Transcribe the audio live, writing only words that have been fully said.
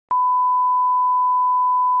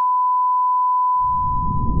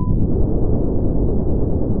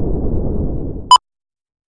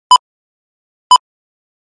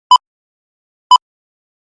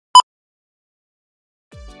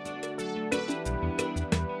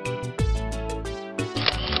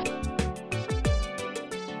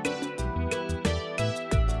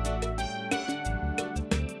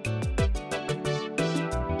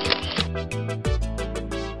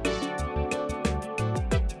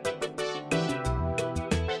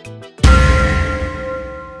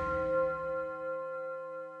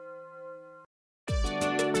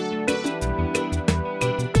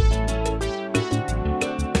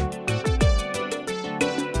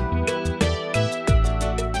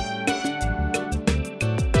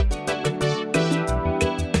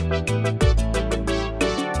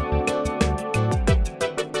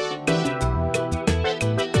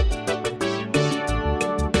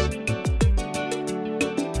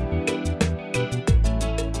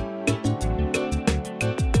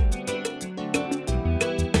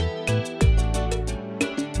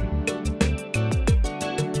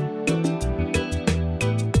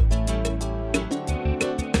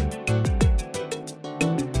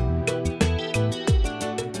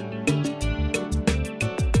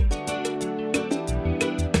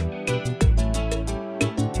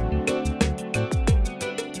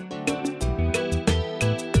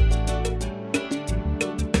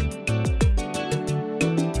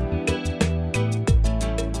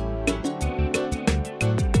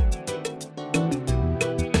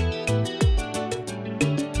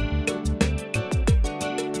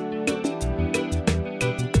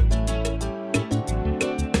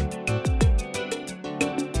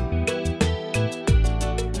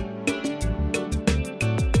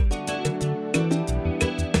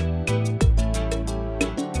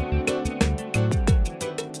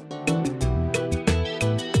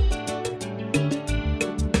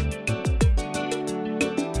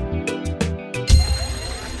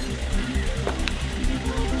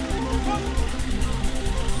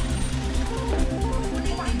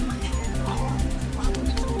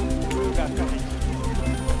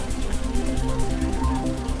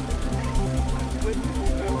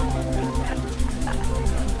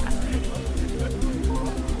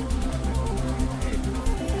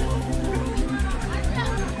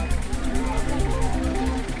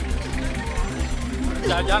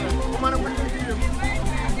Jajan.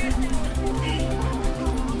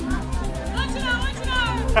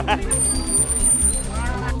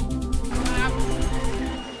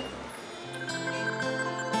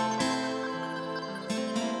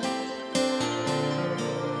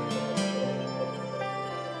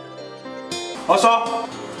 Also?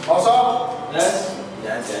 Yes?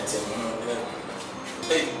 Yes.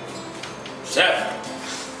 Hey, chef.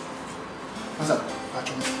 What's up?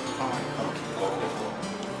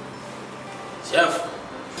 Chef,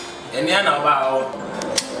 any about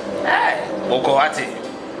hey, Bokoati.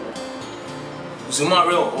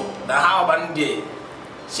 Tomorrow, the how about day,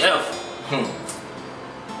 chef.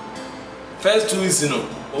 First 2 weeks,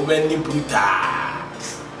 open bruta.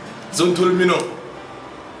 Don't tell me no.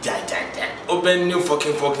 Open new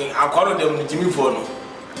fucking. I call them Jimmy Fono.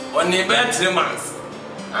 Only about 3 months.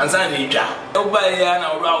 And Sunday, nobody here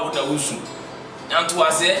now around the Usu. And to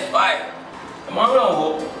us, why?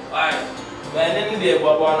 Tomorrow, why? When any day,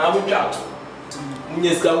 Baba, I will chat.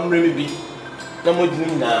 Yes, come, maybe. No more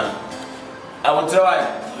doing now. I will try.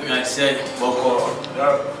 I said, Boko.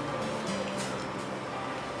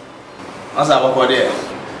 What's up, Boko there?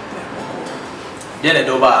 Then a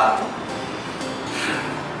doba.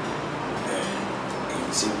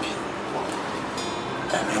 Simple.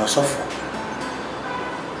 I'm your sofa.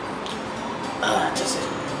 Just say,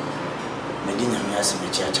 Medina, me as a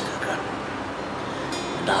church.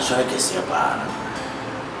 That's why I can see a bar.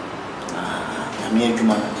 I'm here,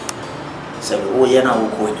 Juma. So, oh, yeah, now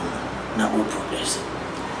we're going to progress.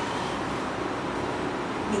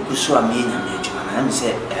 You saw me in a major, and I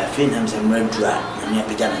said, I think I'm some red dry, and you're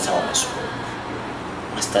beginning as always.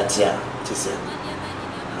 I start here to say,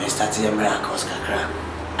 I start here, miracles, Kakra.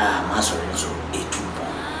 Master, so a 2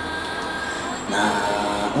 pound.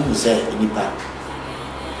 Now, who said, Nipa?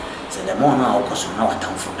 Said the more now, because now I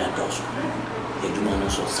come from that also. They do not know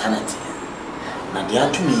so sanity. Now, they are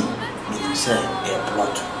to me, meaning say a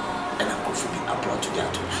plot, and I go for a plot to their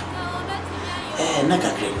tools. Naga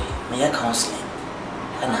Granny, may I counseling?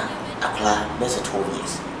 And I apply, there's a 12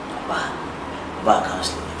 years. About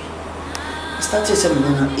counseling, maybe. Started some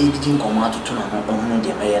editing command to turn on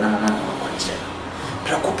the mayor and a man who wants it.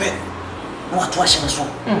 Preoccupé. No, what was she so?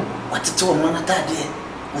 What to tell one that day?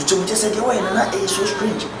 Which you just said, and that is so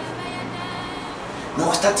strange. No,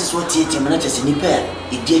 status what theatre managers in the pair,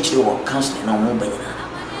 it did you work counseling on mobile.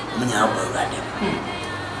 Many hours by them.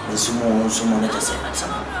 And someone let us say at some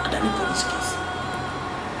other police case.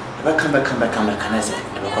 If I come back, can I say,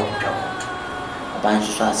 I will come to a bunch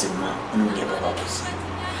of sauce in my own neighbor office.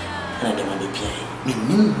 And I don't want to pay. Me,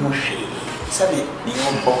 no shade. Sabe, the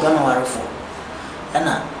old program for.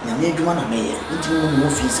 Anna, I made you one of me, no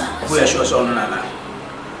visa. Where she was on another.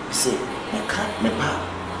 Say, my cat, my pa,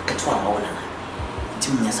 get one more than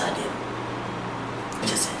 2 years I did.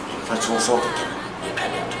 Just say, if I saw sort of can, I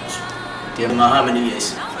can't do so. Do you know how many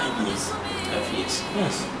years? 5 years. 5 years.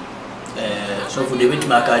 Yes. So for the wit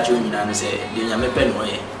market, you and say, the Yamepen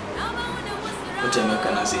way. What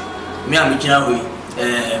can I say? Me, I'm a Jinawi,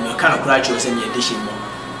 me kind of cry to send me a dish more.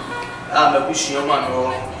 I'm a wish your man,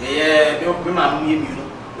 yeah, you know,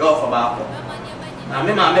 you're for Bako. I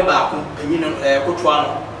mean, I'm a Bako, and you know,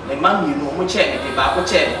 Cotuano, the man you know, which chair, the Bako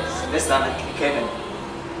chair, less than a Kevin.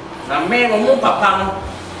 Now, me, no papa,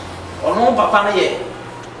 or no papa, yet.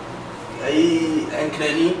 And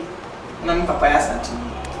Creddy, none papa Asante,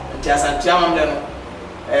 and just a German,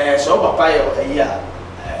 so papa a year.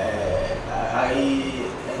 I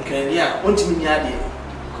and Creddy, want to be near the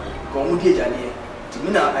Comudia. I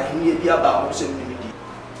hear you about sending me.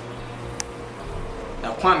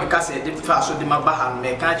 Now, Kwame Cassie did fast with my bahan,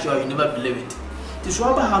 may catch you, you never believe it. This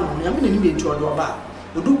rubber hand, I'm going to need to do about.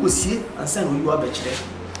 The Duke will see it and send you a bitch there.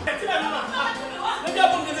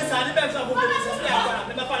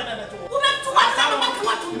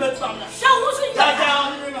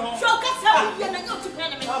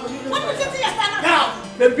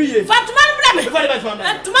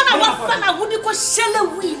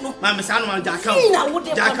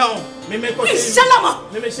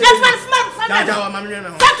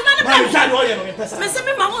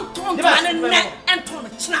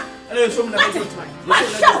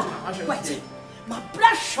 My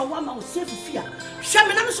blood shower my safe fear.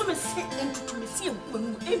 Shaman so me say into me see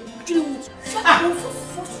when dream.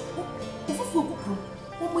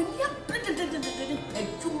 When you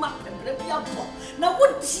now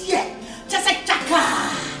what dear? Just a chaka.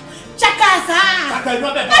 Chaka,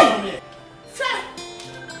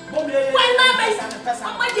 why not?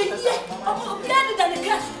 I'm glad that the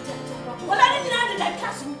class. Well, I didn't know that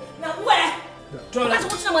class. Now, where? I don't know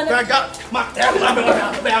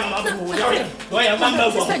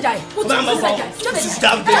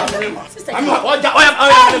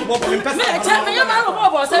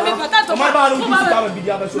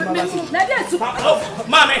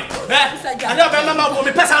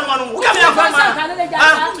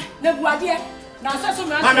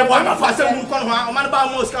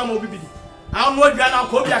if you are now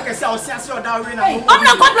going to be a sense of that. I'm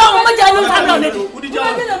not going to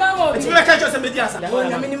it's going to catch us in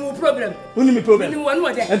the minimum problem. Only problem.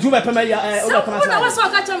 And two Pamela, I was so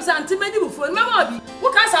catch him Santi Medibu. Mamma,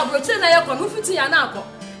 who can't have routine? I can move it to Yanako.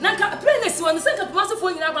 Nanka, pregnancy on the second master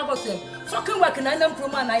for you. Fucking working and then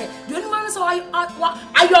Proman. I don't want so I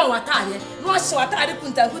don't want to. No, so I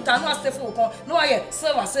couldn't no stay for no, I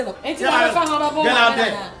silver. Ain't you get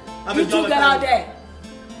out there?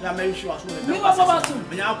 I'm very sure. You are about to.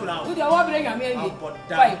 With your wobbling, I mean, I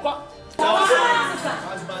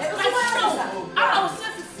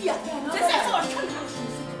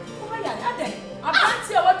can't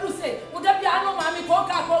see what to say. Would there be a no mammy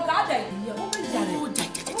coca?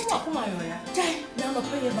 Now a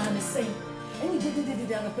prayer by the same. And you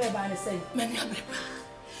did a prayer by the same.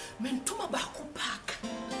 Men to my back pack.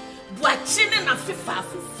 Watching and a FIFA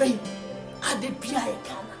for fame. I did Pia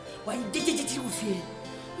Akan. Why did you feel?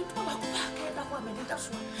 That's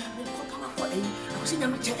why I was in a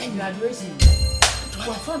matter and graduation. To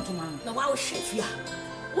a front to man. The wow chef, ya.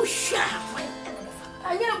 Oh, share.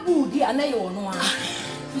 I am good, dear, and I know.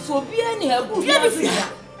 This will be any good.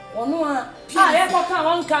 Or no, I ever come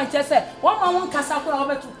on can't just say, one man can suffer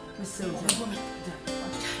over to Miss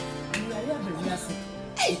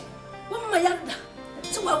Hey, what my yard?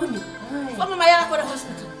 So what women? What my yard for the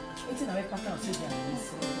hospital? It's in a record of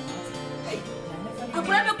Hey, I'm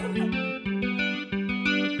going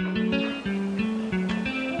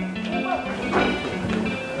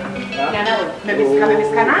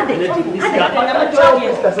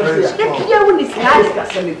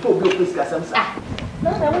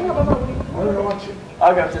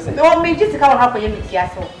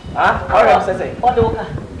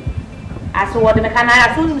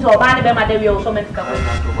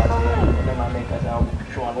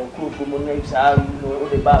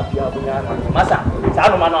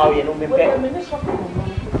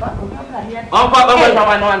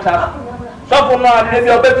so for now, maybe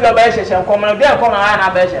your baby and come and get on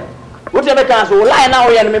a version. What you make us lie now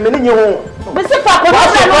and me you home. Mr. Papa, if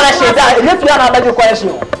you are not better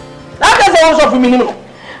question. That is also for minimum.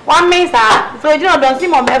 1 minute, so you don't see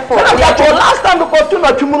my before. Last time because two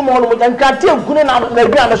or 2 more and can't tell good enough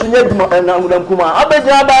maybe I'm a Kuma. I bet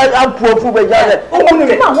you are poor food.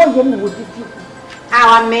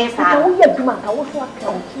 Our mess, I will get to my house.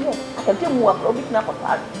 I can tell you what I'm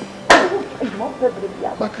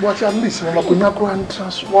but what I'm listening to, and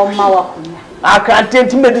transform I can't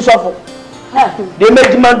take me this awful. They made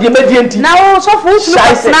demand the immediate now, so food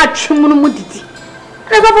not Chumudity.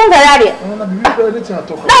 Never from the area.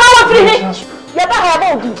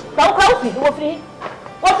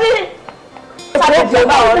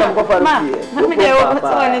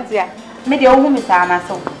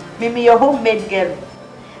 Maybe your homemade girl.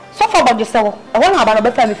 So far about yourself, I want to about a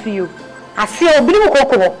better for you. I see a blue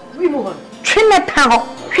cocoa. Trim it down,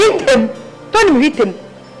 hit him. Don't hit him.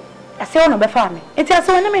 I say on a family. It's a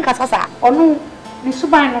so enemy Casasa. Or no, the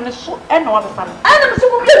subine on the so and no other family. I am so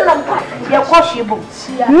good on your washable.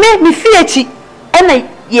 Make me fear it. And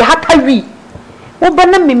ye had to read. Oh, but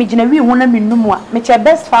not me, Jenny, one of me no more. Make your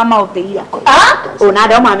best farmer of the year. Ah? Oh, now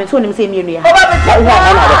the mammy told him same year.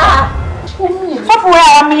 Software,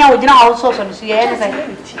 I mean, I would not also see anything.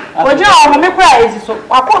 Would you know, my prize so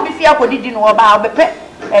I can't be fear for didn't know about the pet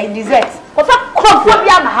and desserts. What's up? Come from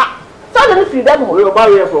Yamaha. So let me see them who you're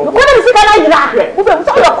barrier from. What is it? I like who can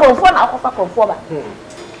tell your conform out of a conformer.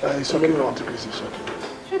 It's okay, not to be so.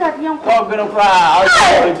 Should that young dog gonna cry?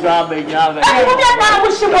 I'll drop a job. I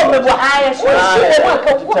wish you would be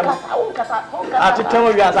I to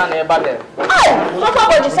tell you as I never about it. Oh,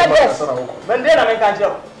 what you said yes. When then I make a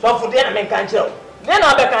joke. So for then I make a joke. Then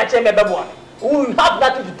I'll make a change my baby. Oh, you have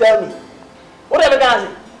nothing to tell me. Whatever, guys.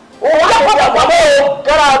 Oh,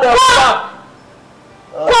 get out of the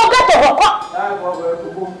go get to her.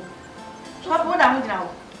 So what I'm now.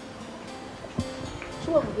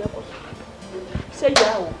 So say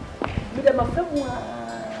yeah. Me dem afem wa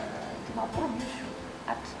ma promise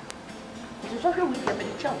at. Je so que we dey be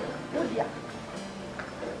chao. No dia.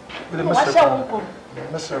 Wa sha won ko.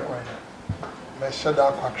 Mr. Kwan. Me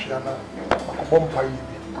shada kwatwe na akobom pa yi bi.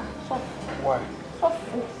 So why? So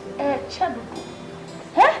chadu.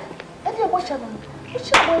 Eh? E dey bo chadu. O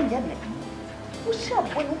sha bo yen ne. O sha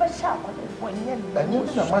bo ni ba sha bo yen ne.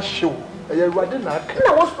 Anyi na ma shew. You rather not.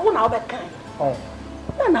 No, what's one hour kind? Oh.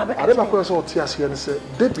 No, I never quite saw tears here and said,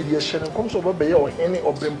 Deputy Shannon comes over by your henny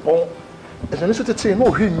or Obrempong. As an institute say,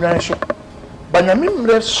 no, he nice. But Yamin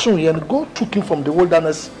left soon and God took him from the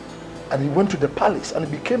wilderness and he went to the palace and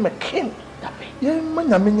he became a king. Yeah,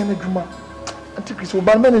 Manyamin Juma. And took his old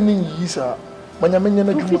man in years. Manyamin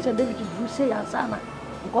Juma. You say, Asana,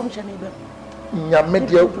 come to neighbor.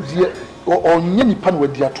 Yamedia or Nini Pan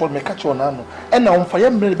with the told me catch on Nano. And now, for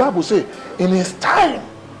him, the Bible say, in his time,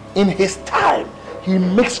 he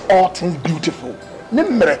makes all things beautiful.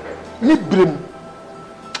 Nimre, Nibrim.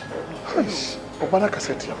 Obana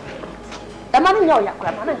cassette. The man in your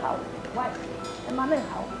man how? Why? The man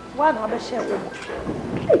how? Why not share with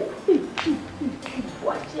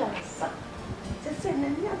what you son?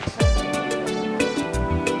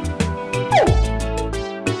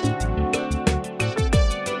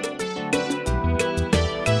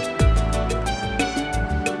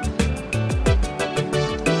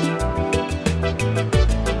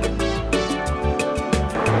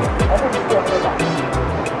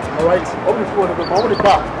 All right, over the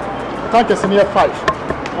bar. Thank you, senior 5.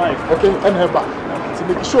 Okay, and her back. To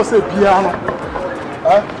make sure say piano.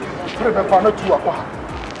 Put a partner to a part.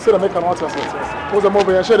 So make an answer. Was a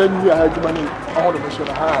movie and share any I had money. I want to make sure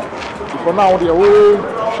I have. For now, the way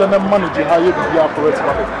send them money to hire you to be operating.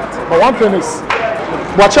 But one thing is,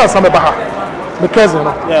 watch out, some Baha. The cousin,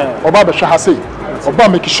 Oba Shahasi. Oba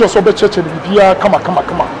make sure so be church and be come on.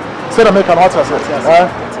 Say make an answer.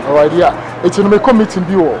 All right, yeah. It's in the committee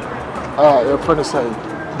view. Your friend is saying,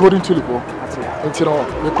 Golden Tulipo, until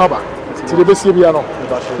the Quaba, to the best Yabiano,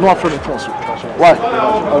 no friend in France. Why?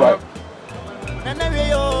 All right.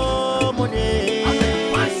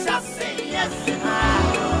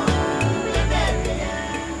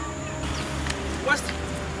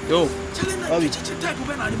 Yo,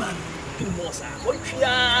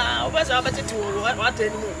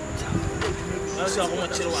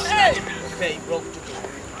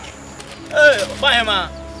 hey, bye, ma.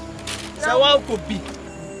 So what could be?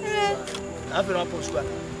 I've been up on square.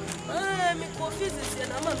 Me coffee is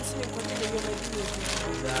and I'm missing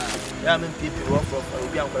yeah, I mean, people work for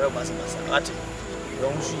Obian Corabas. What? You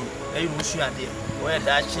don't see, they will see a deal. Where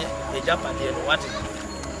that shit, they jump at the end. What?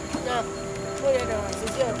 Yeah,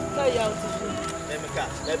 carry out. Let me cut.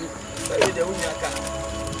 Let me the Unia car.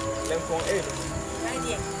 Let me go in.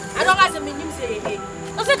 I don't have the minimum say.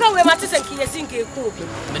 I think I will match and kill a single cook.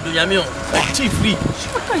 Meduyamio, chief free.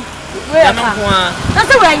 Where that's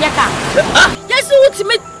the way you can. Yes,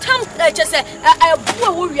 ultimate time. I just say, I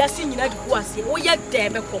we are seeing you was here. Oh, yeah,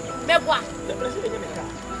 damn, that's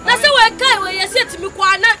the way I said to me,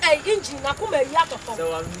 Kwana, a engine, I come a yak of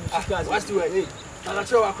what's the way? I'm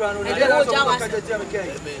sure I can't.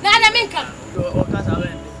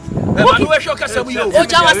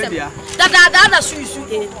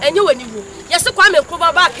 And you yes, Kwame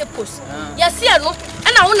Kuba post. Yes, no,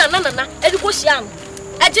 and I want na education.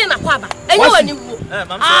 Agena Kwaba, and you and you.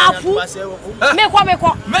 Make what make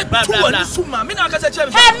two and Suma, Mina Cassette.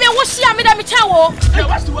 Have me was she a Madame Chow?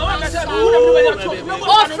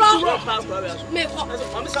 Make what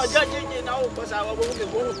I'm judging now because I will go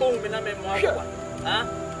home in a memoir.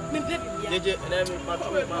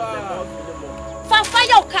 Fire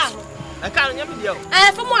your car. I can't remember you. I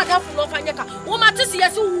have more than for no fire. Woman to see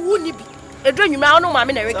us who wouldn't be a dream. You know, no,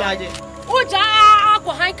 mammy, I regard it. Oh, Jack,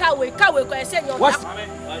 high cowway, I said, your what's because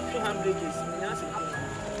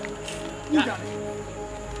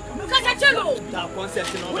I tell you, that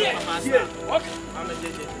concept in all my master. I'm a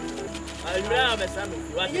judge. I remember some of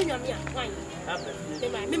you.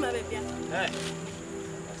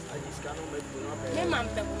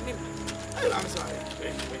 I'm sorry.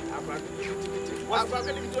 What's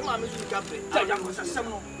going to do, Mamma? You can't play. I was a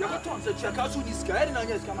summer. You have to check out who this guy and I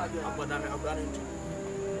just come out there. But I'm running to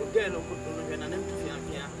again. And I'm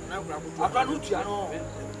here. Now, I'm running to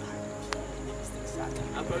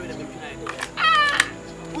I'm probably the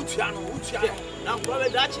Uchiano. Now, probably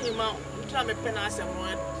that's him out. You try me pen as a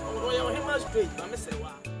one. Oh, you're him straight. I'm saying,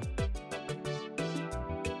 wow.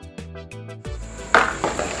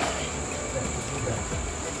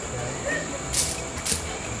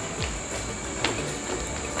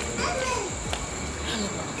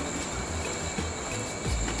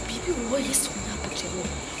 Yes,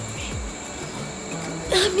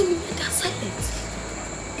 I mean, that's silent.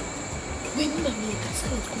 When I mean, that's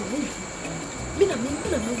silent. When I mean,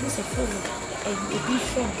 when I use a phone and a big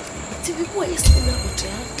phone, to be boy is in a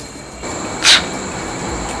hotel.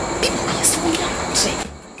 People are so young.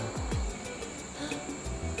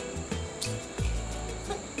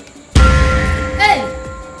 Hey,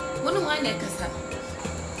 what do I like?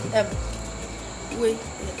 Wait.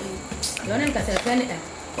 Your name is friend.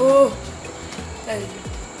 Oh.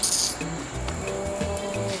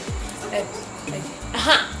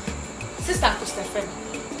 Aha. Sister Costa friend.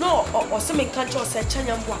 No, or some country or say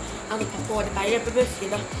Chanyamwa and Papa by your baby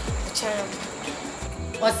fina.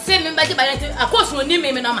 Or send me by the of course, no name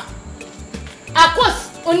me, Mama. Of course,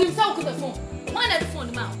 only himself could the phone. One at the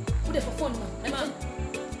phone, mouth. Put it for phone,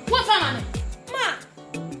 what family? Ma,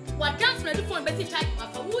 what dance for the phone, Betty Chai,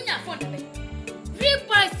 for who you phone? 3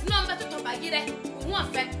 boys, no better to buy it. One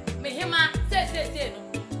fact, me him, say,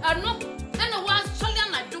 no. No, and the one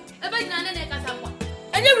Solian I do, every night and someone.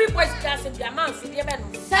 And you request just in the amount for the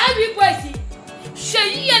event. Savvy boys,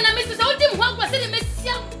 Shay and Mrs. Odin, one was in the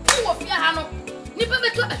Messia, 2 of your Hano. Nipper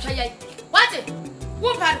to a Shay. What it? Who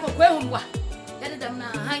had for Quahumwa? Let them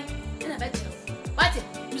now hang in a bachelor. What it?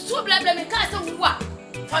 You so blame me, Castle. What?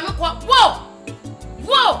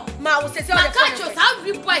 Whoa! Ma was a catch us out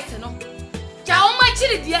request, no. Chow my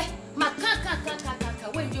chili, dear. Macaca,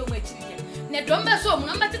 when you wait. Nedumba so,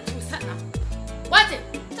 number 2, Sana. What it?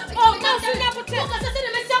 Oh, no, I said, I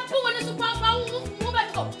said, poor and super move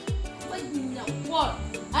at home. What?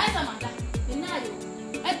 I am Amanda. Deny you.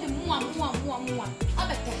 At the more. I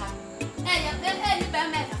bet to have. Hey, then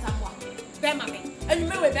Bama someone. Bama, and you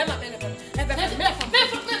may with Bama benefit.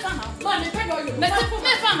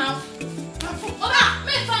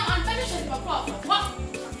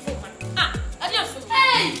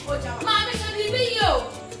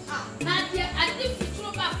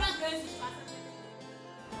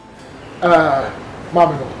 And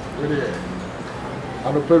Mamma, really,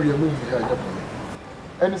 I'm a very movie here.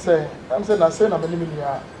 And say, I'm saying, I'm an enemy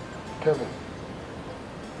here, Kevin.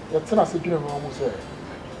 Yet, I said, you know, almost say,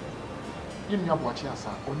 you know, watching us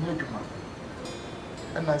on your human.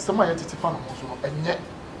 And I said, my attitude found also, and yet,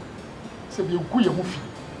 said, you go your movie.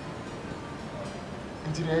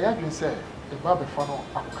 Until the agent said, the barber funnel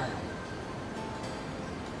Akan.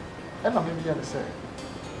 And I maybe I say,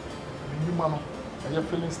 you man, at your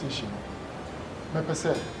filling station. Maybe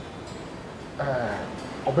say,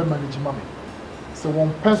 Obrempong manage mommy. So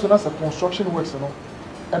one person as a construction works, and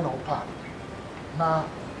all part. Now,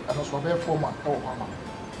 I was a very 4 months old, Mama.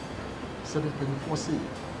 724 C,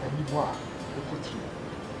 and you are the country.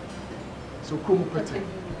 So, Kumawood,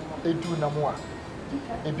 they do no more.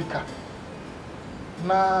 A bika.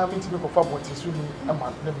 Now, me to make a fab what is soon a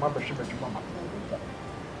month, then membership at your mamma.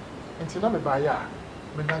 Until I'm a buyer,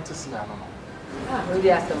 me not to see, I don't know. Ah,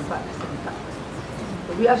 really, I some fun.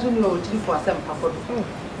 We are soon going to for some papa. No,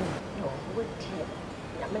 what dear,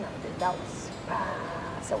 Yaman of the Dallas.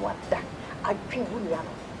 So what that? I think we are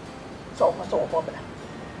so much over.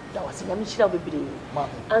 That was in a Michelle baby.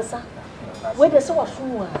 Answer. Where the so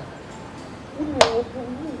soon.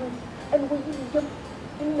 And when you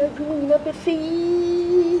in the doing up a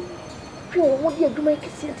fee, you want you to make a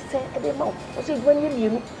sense at the mouth. I said, when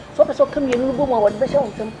you so I saw come in a woman with the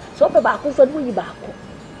shelter, so about for we back.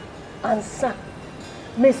 Answer.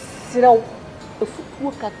 Miss Snow, the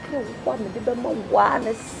footwork at one of the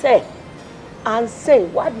one say, and say,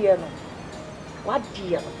 what dear, what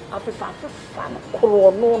dear, after fun,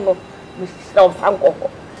 no, Miss Snow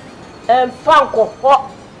Fanko, and Fanko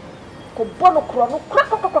hot, Cobono Crono,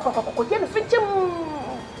 crack,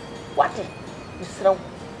 what is Miss Snow?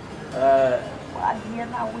 What dear,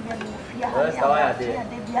 now we are no fear.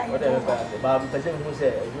 Whatever, but person who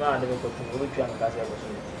said, you are never going to look at us.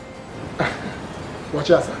 Watch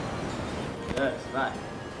us. Yes, right.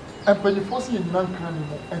 And when you foresee in non-cranium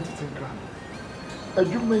entity grand, a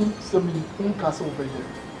human semi uncastle over here,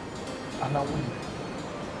 and I win.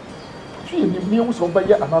 3 meals over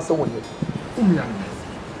here, and answer 1 year.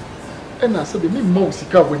 And I said, the me most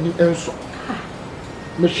when you answer.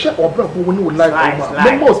 Michelle Obrempong when you like,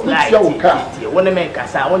 no more speech your car. When I make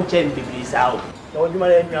us, I won't change the breeze out. Don't you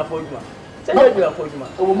mind me for you? Say you are for you.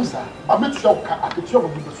 Oh, Musa, I met your car at the top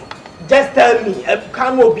of the just tell me, I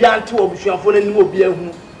can't be on 2 of your phone and move here.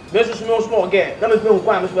 There's no small game. Let me know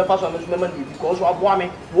why I'm a person because I want me.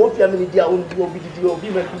 What family dear will be the deal of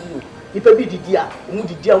women to you. If I be the dear, who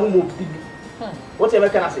the dear who will be. Whatever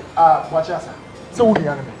can I say? Watch us. So we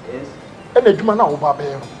are yes. And the Jumana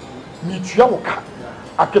Obabe, meet your car.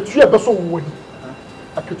 I get you a vessel win.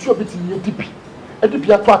 I get you a bit in your DP. And if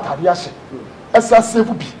you are taught Ahyesia, as I say,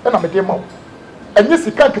 will be, and I'm a demo. And yes,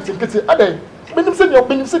 you can't get it a day. Benim send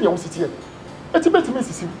your city. It's a bit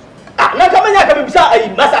Mrs. Ah, now come here, come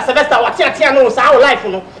beside Master Sylvester, what Tia knows our life,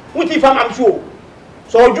 no. What if I'm sure?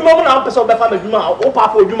 So, you know, now, person of the family, Juma, or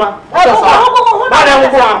Papa Juma.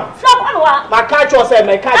 My catcher said,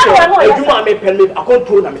 my catcher, Juma may pen me a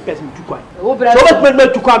control and a person to quite. So,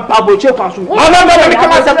 let's to come Pablo Chef. I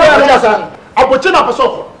will turn up a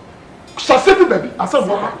sofa. Shasifi baby, I said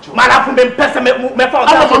what? Man, I from them person me found.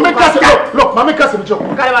 Look, mama kasi me job.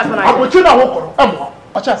 I go tell her what kono.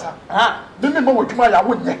 Achasa. Mimi mo wetuma ya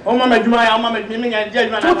wonye. O mama djuma ya, o mama mimi nya je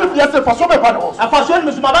djuma na. Tutu yes for so me pa no. For so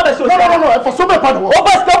me suma baba so. No, for so me pa no. O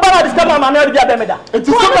ba stop na disturb mama me bia be me da. It is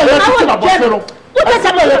so me let it na boss no. You can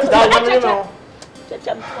say let it.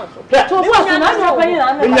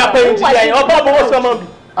 Nya pa yin ti ya, o ba mo so ma bi.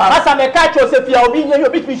 Asa me ka cho se fia obi nya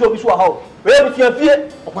obi timi so obi so ha o. We bi fia fie.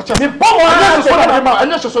 Mi pomo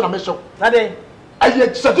anya so na me show. Na de.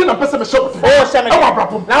 Aye, sadi na pese me show. Oh, shame. E wa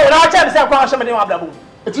brabum. Na cha me se kwa shame de wa brabum.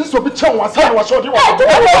 It is so be chow asan wa show de wa. That's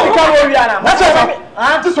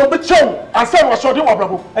it is so be chow asan wa show de wa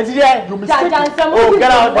brabum. You mistake. Oh,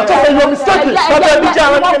 get out. What you you mistake. But be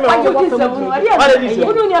jam what me. What did you say?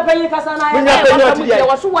 Unu nya penyi kasa na Unu nya penyi oti dia.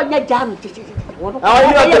 Wasu wa nya jam.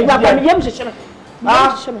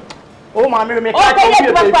 Oh, my me Oh,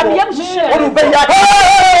 be ya.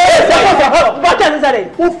 What can you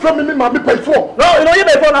say? Who from me mama pay for? No, you know you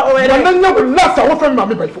pay for now. No, no, no, last I from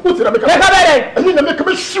mama pay for. Who did I make? And you make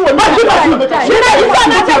me sure. Come I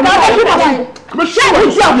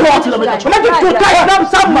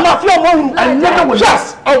never will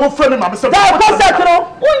last. I will friend mama say.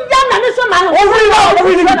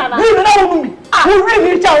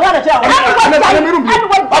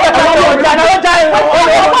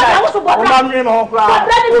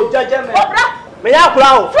 Me ya kura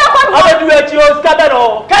o abedu eti o ska be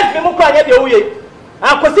no kazi mu kwa nya de oye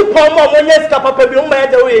akosi pon mo mo nya ska papa bi o ma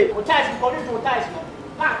de oye o tais ko ni to tais no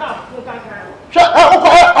ka sha o ko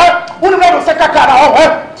unu na se kakara o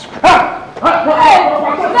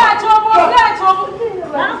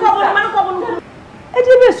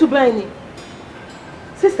Edi be subani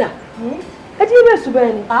sister edi be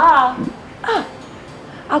subani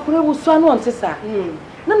akure wo so anu on sister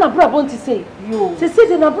na na bra bon ti say yo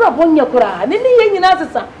se na bra bon nya kura ne ye nyina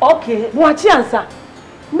sesa okay bo achi ansa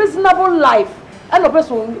miserable life and no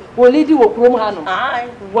person wo lady wo krom ha no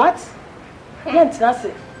what yent na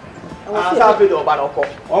se sa be do ba no ko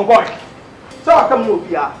onko so akam no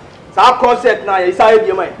bia sa concept na ya isa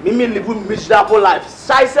e mai me live miserable life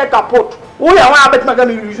sai se kapot wo ya wa bet maga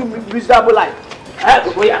me miserable life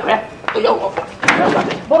go ya yo offer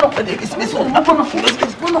bono this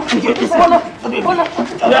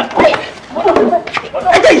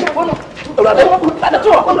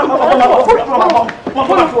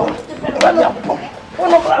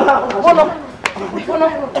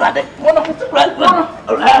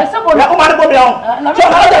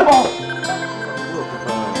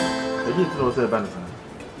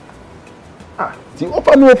ti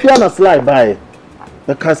ofa no ofia na slide by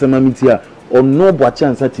the customer meet or no boy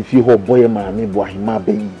chance at if you hold boy mammy boy ma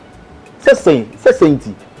baby. Say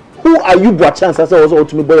who are you boy chance as I was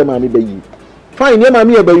to me boy mammy baby? Fine, your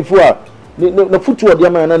mammy baby for no foot or the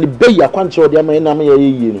man and the bay a quantity of the man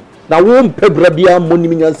ye. Now won't pebrabia money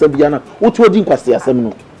and Sabiana, what would you quasi as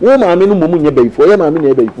seminal? Woman, no moment baby for your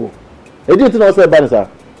mammy baby for. I didn't know say banner.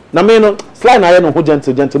 Na me no slide I no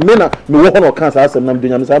gentle me na me wo no cancer as am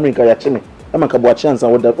doing am America ya chime. Am ka boy chance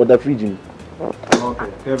and what the fridge.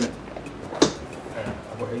 Okay, Kevin.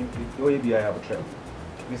 You be I have a trail.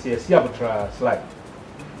 You see a sea of slide.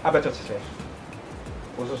 I better say.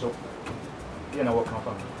 Also, you know what come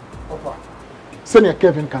from. Senior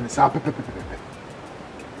Kevin can say,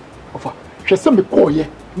 Ofa, she send me call ye.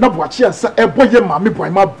 Na boachi and say, a boy, mammy, boy,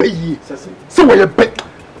 my baby. So where you bet.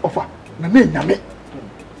 Ofa, na me nyame.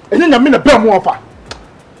 And then I mean a bear more offer.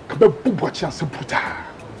 Come back, boachi and some puta.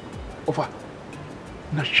 Ofa,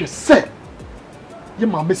 na she say, your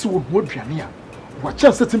mammy so would be near. What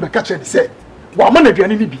chance setting the catcher and say, what man of your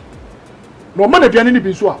enemy be? No man of your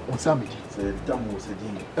enemy so on Sammy. Said Dumbo said,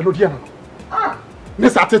 and Odiano.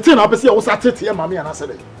 Miss Attetin, I see I was at it, mammy, and I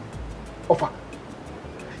said, Offer.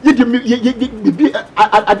 You give me,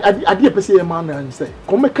 I did say a man and say,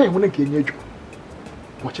 come make when I came near you.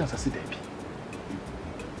 What chance I see, baby?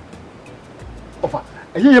 Offer,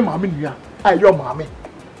 a year, mammy, your mammy,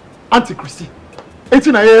 Auntie Christie.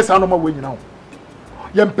 18 years, I know my way now.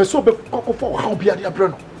 Yam peso be koko for how be dia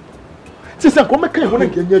brano. Se se ko meka ho na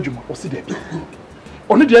kenye adwuma o se de.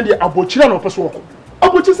 Oni de de abochira na peso woko.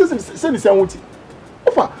 Abochi se ni se wonti.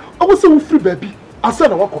 Ofa, obo se wo free baby, asa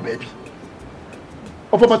na wako baby.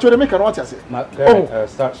 Ofa pa chore meka na what ase.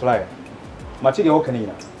 Start slide. Machi de okani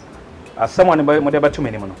na. Asamo ne mo de batu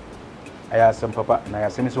meni mo no. Aya asem papa na ya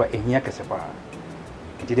asem so ehia kese pa.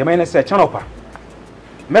 Nti de mai na se channel pa.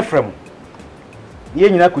 Mefrem. Ye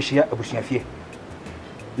nyina kohia abusua fie.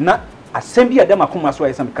 Na assembi adama kuma so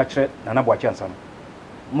ayesam ka kire na na boachi ansa no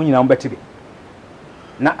mu nyina mbeti bi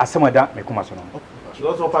na asemada me kuma so no you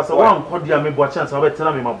also pass one kodia me boachi ansa be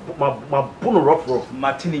tell me ma bunu rough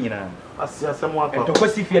martini nyina asia semo akwa to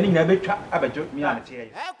kwasi fie ni nyina betwa abejo mi amete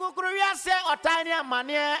ye ekukuru wiase otani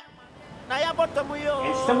amane na ya botomu yo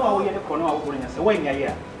ensemo a wo ye ne kono a wo boro nya se wo nya ye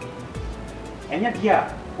a enya dia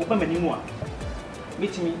wo ba manimu a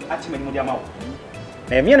mitimi atimanimu dia ma wo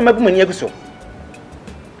na me ne mabu mani aguso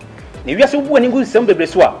ne wiase wo bu ani ngu nsem bebre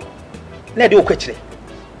so a na de wo kwakire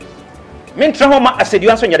mentra ho ma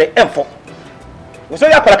asediwan so nya de emfo wo so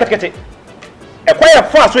ya kwala ketekete ekwaya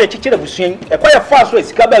fa so ye kikire busuan ekwaya fa so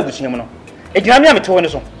esika ba busuan mu no ejina me amete wo ne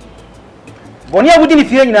so boni awudi ni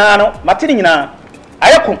fie nyina no mate ni nyina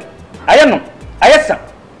ayeko ayeno ayesa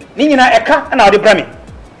ni nyina eka na wo de brame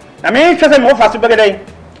na me hwese me wo fa so begedai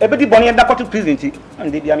ebedi boni enda koto prison ti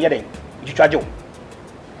ande dia me yedai jitwaje wo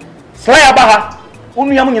slay abaha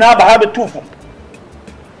unu yam nyina abaha be tufu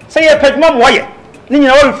say ye pejuma mo ye ni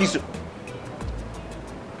nyina wo refiso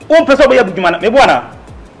o pese obo ye buduma na me bo ana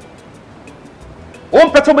o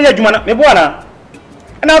pese obo ye aduma na me bo ana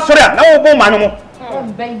na sori a na wo bo ma no mo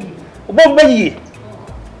bo bayi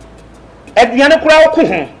eduane kura wo ko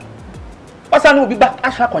ho pasa na obi ba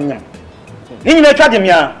ahwa kwanyam ni nyina twa dem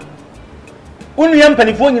ya unu yam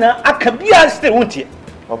panifo nyina aka bia still wontie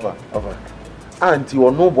over anti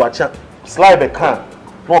ono boacha slide be kan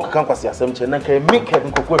no kan kwasi asem che na kan make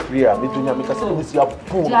heaven kokwa free a medunya me kase ne si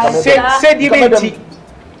apu say di benti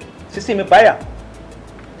sisi me baya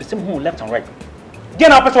the who left and right dia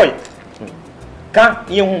na pasoy kan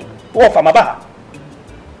ye hu wo fa mabaha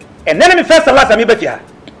enene me first last me bafia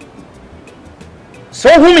so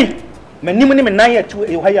hu mi manim ni me nan ya tu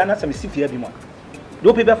e haya na sam sifia bi mo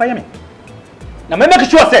do pe be fa ye me na me make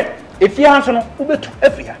sure say efia hanso no wo betu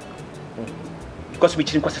afia because we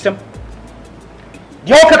chirin kwasesem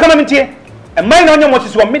dia o kaka na mentie e mai na onye mo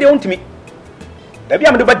sisi wo me de ontimi da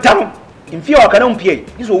bia me do ba dano mfia o kana mpie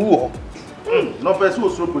iso wu ho no person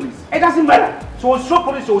was police it doesn't matter so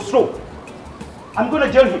police so I'm going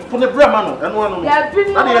to jail him for the brahman and one no na de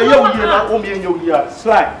ye wuye na o me enye wuye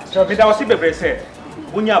slide so me da wo si bebre say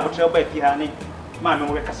bunya abotre ba fia ne ma me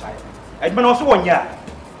wo kasa e dima no so wonya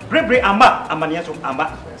brebre ama amane so ama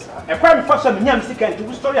e kwa me fashion me nyam sika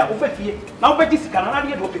into story a wo ba fie na wo ba di sika na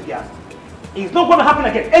de do pepia it's not going to happen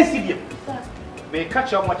again NCD me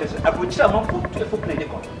catch up much as abuchira man for play the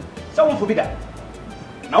call so won for bida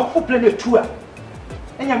na wo play the tour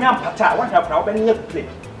enya me ampata wa hwa pra wo ba ne play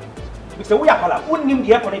because we are kala unnim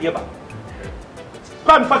de ekone de ba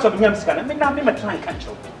kwa me fashion me nyam sika na me try kan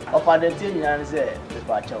chow of identity nyina say me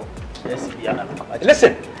pa chow yes bia na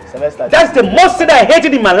listen that's the most that I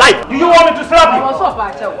hated in my life. Do you want me to slap you?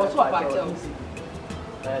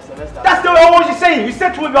 That's the way I was saying. You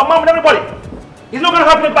said to your mom and everybody. It's not going to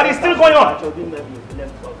happen, but it's still going on.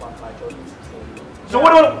 So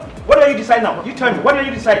what do you decide now? You tell me. What do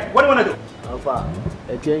you decide? What do you want to do? Alpha,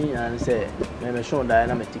 a change and say, I'm sure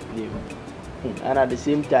dynamic and at the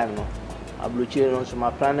same time, no, I'm blue on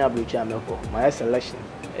my plan. I'm blue my selection.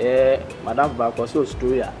 Madame Back was so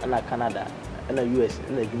Australia and Canada. And the US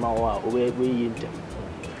and the Jumawa away in them.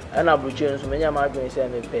 And I will change many of my brains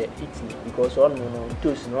and pay eating because all no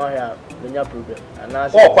toast no have the program. And I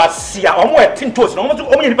oh, but see, I'm more tin toast. No,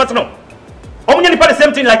 only person. Only the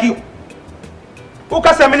same thing like you. Who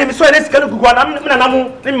can say, I'm so let's go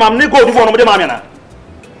to Mammy go to one of the Mamma.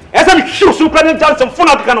 As I'm sure super Johnson phone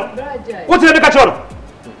out canoe. What's the catcher?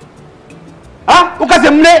 Ah, who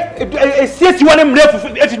can say, says you want him left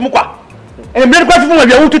if Muka. And men go from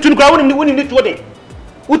where you to ground and winning it today.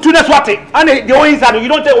 Who to the swat and the only side you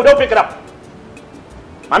don't pick it up.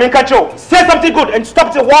 I mean, Cacho, say something good and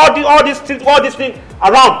stop the all this thing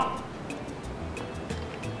around.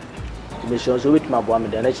 The show so with my boy,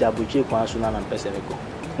 the next year, Buchi, Quansunan and Pesemico.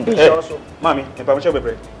 Mammy, if I was your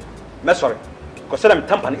baby, I'm sorry, because I'm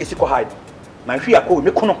Tampan is equal hide. My fear called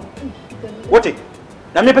me Kono. What it?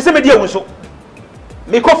 Now, me Pesemidia was so.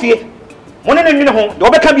 Make coffee. Money in the home,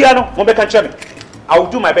 don't become piano, won't become chairman. I will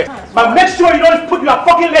do my best. But make sure you don't put your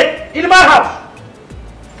fucking leg in my house.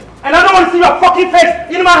 And I don't want to see your fucking face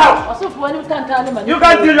in my house. You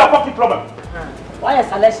can't deal your fucking problem. Why is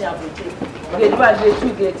Alessia grade 1, grade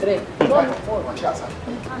 2, grade 3?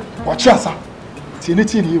 Watch us,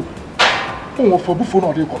 Tinity you. Oh, for Buffon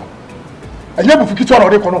or Decono. I never forget all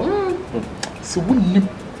Decono. So wouldn't you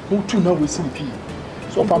who to know we see the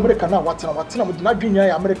so for America now, what's not doing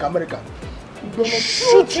America.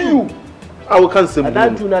 Shoot you! I will cancel. I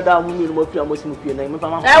don't do that. I'm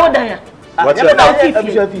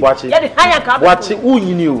watch it. Watch it. Who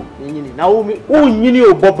you knew? Naomi. Who you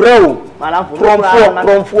knew? Bobreo.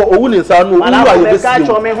 From four. Who is our new? Who are you?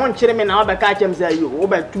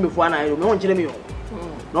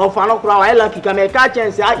 no fano kura wa ela kika me ka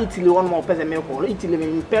chance a Italy one more person me ko Italy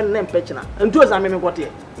me pen na pechina ntu oza me gote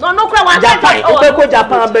no kura wa Japan o be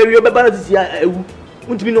Japan ba wi o be ba na sisi ewu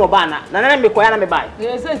untimi no ba na me ko ya na me bai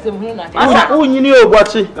sense hunu na asa o nyini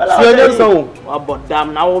ogwachi si onye nsa wo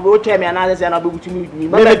abodam na wo be o tell me na say na be butumi mi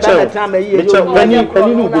ba be ta me yi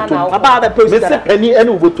pani no botom baba be post me pani ene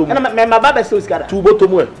ubotom na me baba be post kada tu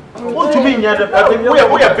botom we untumi nya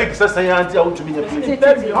we are big sasa ya anti untumi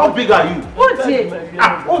nya how big are you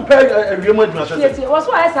on pay everyone do say was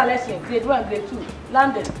why selection grade 1 grade 2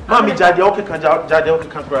 London mami jade okay kan jade okay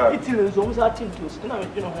kan kra it is so much team to na me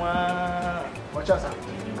no ho watch us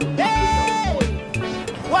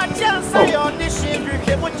Watch out, say on this shit, you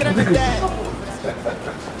can't watch it.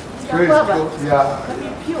 Yeah.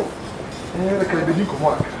 Eh, can be Nico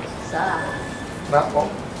Mark. Now,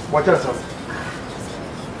 watch us.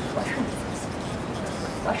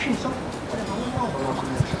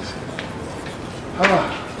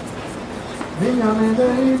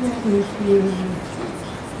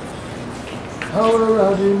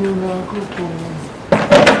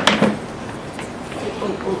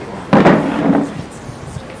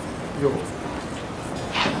 Yo.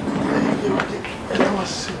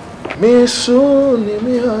 Me so ni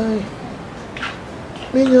me hai.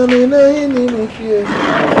 Me nyame na ni me fie.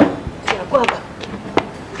 Ya kwaba.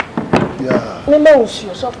 Yeah. Me ma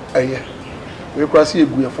usuo so. Aye. We kwasi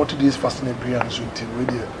egu ya 40 days fasting and prayer so tin we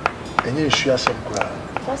dey. Enye nsu asem kwa.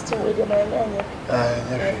 Fasting we dey my anya.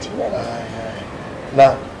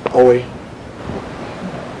 Na, owe.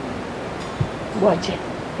 Waje.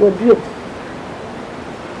 Wodue.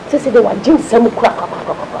 Sisi de waje nsem kura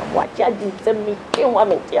waje adi nsem mi kenwa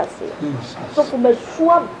menti ase so for me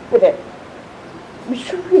suwa bre mi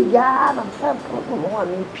suwi ya na mfa problem wa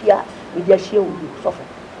mi pia mi dia hie wu so for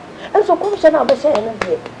enso kom se na be se na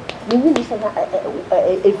de mi ni se na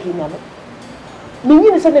efinyame mi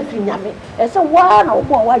ni se na efinyame ese wa na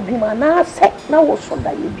obo wa dwuma na se na wo so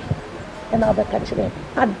da ye bi na ba ka kire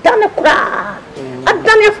adane kura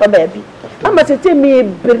adane fa ba bi ama tete mi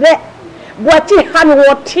bre Wati hani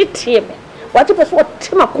wotiti me. Wati peso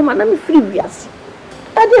watima kuma na mi free wiasi.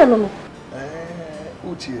 Ade no no.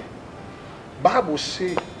 Utie. Bible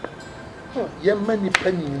say ye mani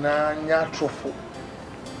pani na nya trofo.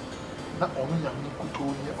 Na onu nyame kuto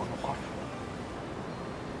ye onokofo.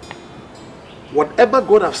 Whatever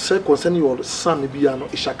God have said concerning your son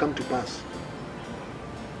Biano, it shall come to pass.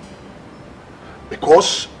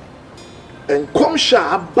 Because and come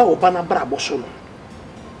shall ba obana bra boso.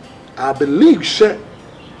 I believe say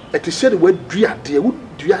it is said we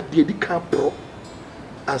duade di kan pro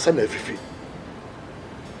ansa na afifi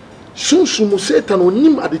sunsumu Satan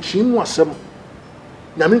onim adekyin mu asem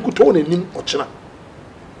nyame nkuto na nim ochena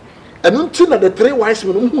enu nti na the three wise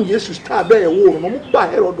men hu Jesus star be ye wo no mo ba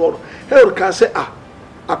Herod ka say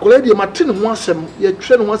akola die matene ho asem ye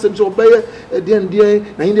twe no ho asem so obaye den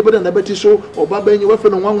na hinde beda na beti so oba ba nye we fe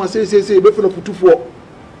no nwanwa se be fe no putufo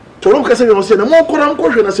Toro kase no se na mo kora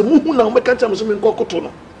nkwohwe na se muhu na me kancha me so me nkokoto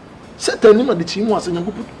no Satan ni ma de chi mu ase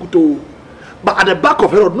nyanko kuto but at the back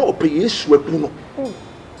of Herod no ope Yesu apu no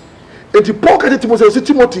enti Paul ka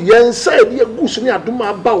Timothy yen say de agusu ni adoma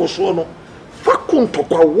aba wo so no fa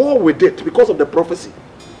kontokwa war with it because of the prophecy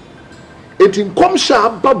enti nkom sha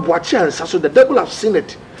aba boache ansa so the devil have seen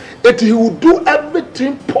it he will do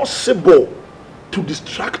everything possible to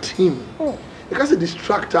distract him because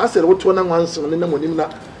distract I said what one once na na monim na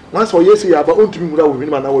once Ahyesia aba ontumi mura wo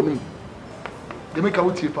hwini ma na wonum de make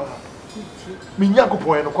out pa mi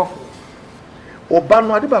nyakopon en kwafo oba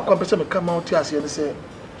no ade ba kwa pese me ka ma oti ase ne se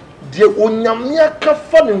de onyame aka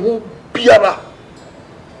fa ne ho biara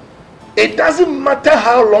it doesn't matter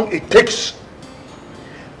how long it takes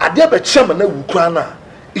ade ba chama na wukura na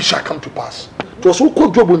it shall come to pass to so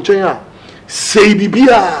ko Job nchen a sei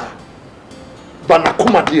bibia bana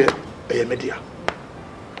kuma de media.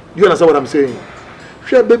 You understand what I'm saying?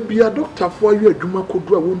 Share baby a doctor for you adwuma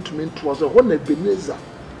kodu a won't mean to us on Ebenezer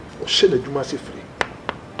or share adwuma se free.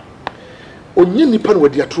 Onye nipa no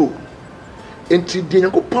dia tro. Enti de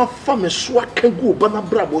Nyankopon fa me so aka go bana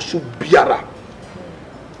brabo so biara.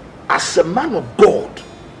 As a man of God,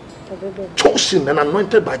 chosen and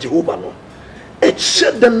anointed by Jehovah no. It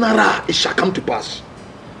said the nara it shall come to pass.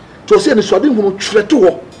 To say ni so ade hu no twere to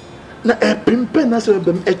ho. Na epimpe na se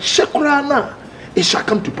bem echekura na it shall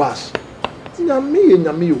come to pass.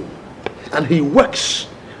 And he works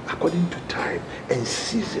according to time and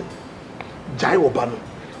season. Jai obano,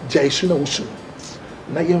 jai suna usu.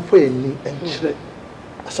 Na yemfo eni enchire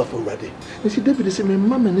asafo ready. You see David say me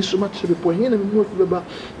mama ni so much be po here na me mo beba,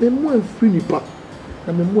 me mo afri nipa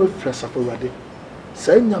na me mo afri asafo ready.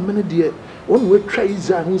 Say nyame ne de won we twa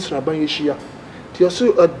Israel hu sraban yehia. Ti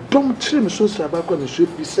so a dom chim so sa ba kwa so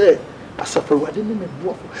bi say asafa wade ne me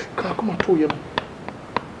bo ka kuma to yam.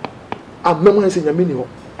 Amema ese nyame ni ho.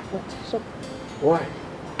 Why?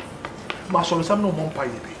 Ma so sam no mon pa ye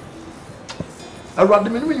bi. Awade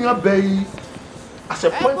me ni nya bai as a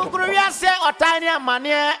point of say otani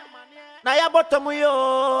amane na ya bottom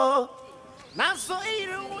yo. Na so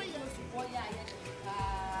iru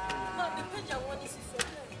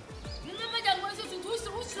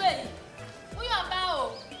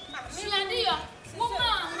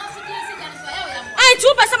I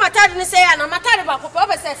 2% matadi say na matadi ba ko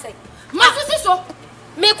say. Ma so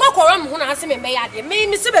me kokoro mo na ase me yade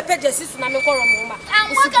me se be page sisu na me kokoro mo ma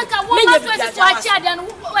anwa kaka wo ma so sisu achi ade no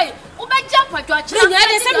we wo be ja kwajo achi me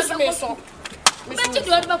yade se me so me ti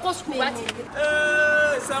do be ko school ati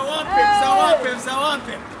sa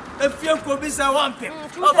wampem efie ko bi sa wampem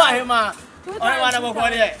oba hema ore wana bo ko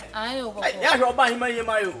de ayo bo ya hwe oba hema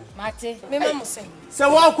yema yo mate me ma mo se sa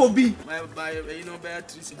wa ko bi you know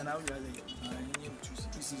Beatrice and how you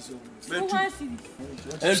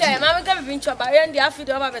Shey, mama ka be ncho ba yende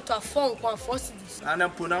afide oba beto afon kwa force this. Ana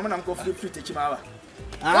pona na mko free techi ma ba.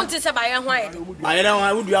 Won ti se ba ye ho ayede. Ba ye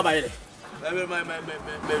na wo dua ba ye. Me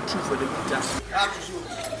true for the winter.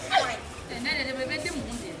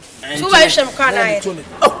 Tu vai shem kwa na ye.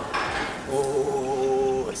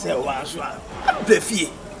 Oh, se wa so a. Brefie.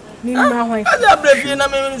 Ni ma hwan. Ada brefie na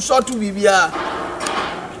me so to bibia.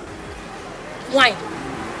 Why?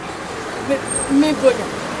 Me brother.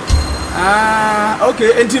 Ah,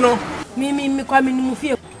 okay, entino. Me kwa me nimu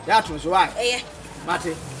fie. Ya tun so why? Eh.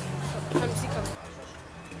 Mate. Come see come.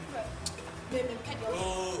 Me pedi.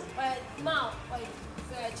 Oh. Now, wait.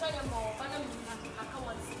 Chanya mo bana me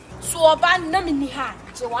account. So oba na me ni ha.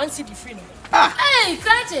 Je wan see the free no. Ah. Hey,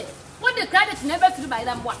 credit. What the credit never through by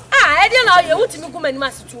them one. Ah, e dey na ye wutimi kuma ni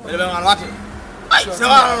masu tu. Me be wan what? Ai, se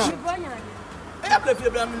wa no. E play fie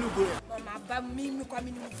bra me lu go. Mama ba me kwa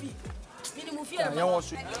me nimu fie. Mini mu fie. Ya won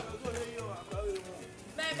so.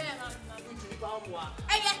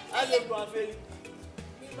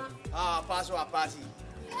 Ah, pass.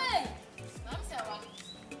 Hey, I'm saying what?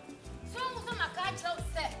 So my car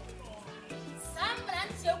say, some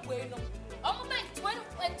brands you wait. Oh, my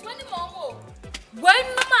 20 more. When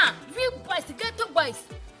mama, we boys get to boys.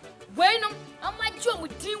 When I'm my job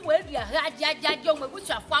with 3 where you had young which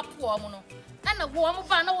are far poor mono. And a warm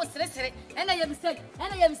banner was restricted, and I am said, oh,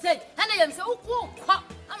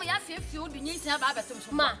 I'm a few beneath her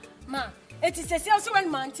ma. It is a sales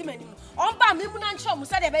when man Timmy. On by me, and show me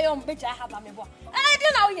said a on bitch I have a me boy. And I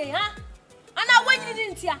don't know, yeah. And I went you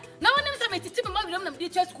didn't hear. No one ever made it to my room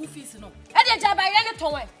teacher school fees. No, I didn't have by any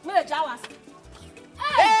toy. Me Jawas.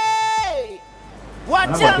 Hey!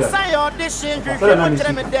 What chance I audition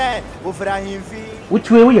there? Over him fee.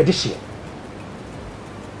 Which way we are this year?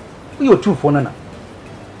 We are 2 for Nana.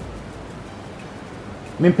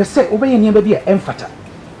 Men per se obey any baby emphata.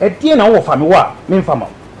 At the end of family, men farmer.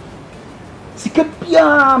 Sika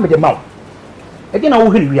bia me de maw. E de na wo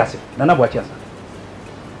hiri wiase na na bo acha sa.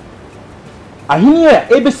 Ahini a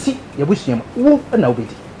ebesi ye busuam wo na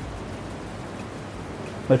obedi.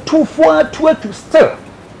 Me two for to still.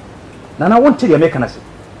 Na na won tell ye make na se.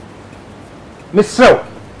 Me srew.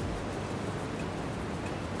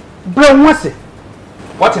 Bro wase.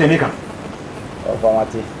 What in the make am?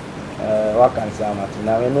 Ofamati. What can say amati.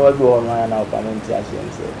 Na me no go on na ofamati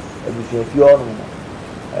asem se. Ebi fi onu.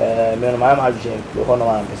 Me no my imagine the one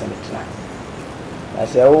man person tonight. I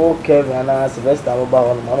say okay and Sylvester about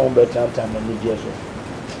on man better time and the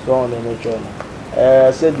so on the nature.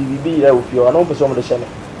 Say BB there with you no person the channel.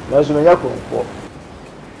 No so me yakon.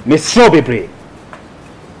 Me so bebre.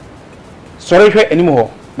 Sorry hwe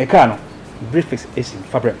anymore. Me ka no. Briefings is in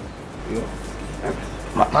fabric. Yo.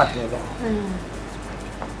 Ma.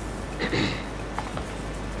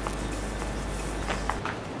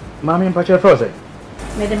 Mami mpache froze.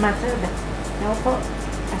 Me de Matilda. Now,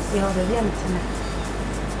 I see all the young tonight.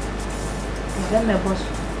 Then my boss.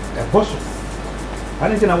 A boss? I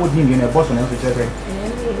didn't know what you in a boss on every children.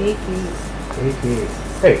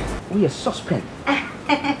 Hey, we are suspend.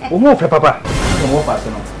 More for papa. No more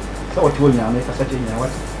personal. So what you will make a such a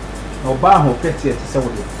what? No bar who gets here to sell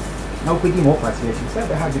it. Now we give more party. She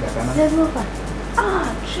said, I had it.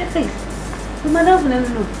 Ah, she thinks. You might have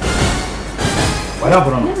no.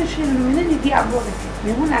 Whatever. Never should have been abroad.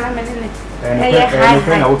 Me who na me ne.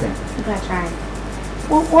 Eh, open. Go try.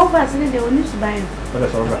 What was it they will need to buy? But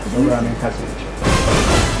that's all right. So I'm in castle.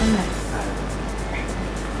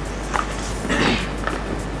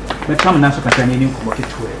 Me come na so kata ni ni ko ke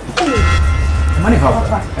tuwe. Money how?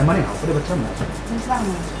 Money how? What time na?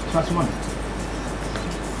 Trust money.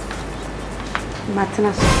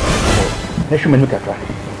 Matnas. Let's remember kakra.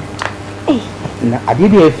 Na ade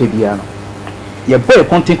de efe bia no. Ye boy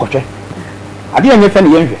kontin kotwe. Ade anya fa ne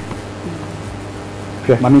yenhwe.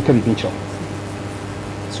 Hwe mami ka bi pincho.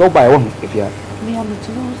 So by one if you Me am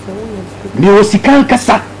to know so me o sikan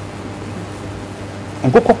kasa.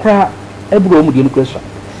 Enko kokra eburo mu de no kwesa.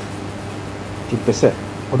 Ti pese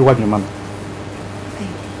o do wadwe mama.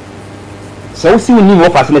 So see we need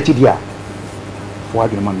offer na ti dia.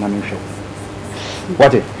 Wadwe mama na me hwe.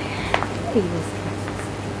 What it?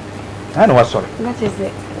 I know what's sorry. That is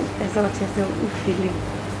it. That's what is the feeling.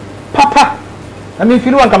 Papa! I mean, if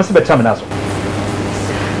you don't come to the time now. No,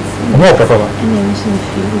 Papa.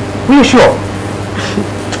 Are you sure?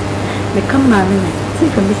 The come marry me. See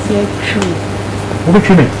from this year tree. What do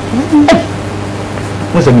you mean?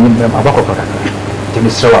 What's the meaning of a cocoa? Tell me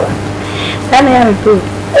so. Then I am good.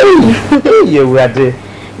 Hey, you were there.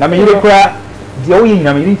 Now, me, you cry. The only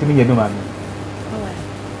name you need to me, you know, man.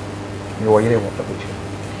 You are here.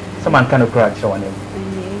 Someone can cry, show name.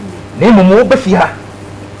 Name more Befia.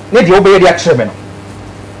 Let you obey the action.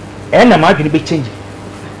 And I'm going to be changing.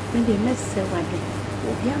 When they mess so one day,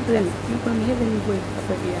 you can hear them going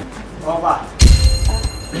up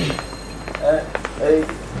Hey,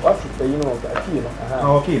 what's the you know that key?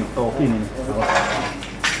 Okay.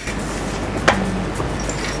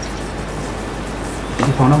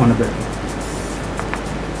 You found out on the bed.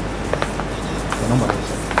 The number is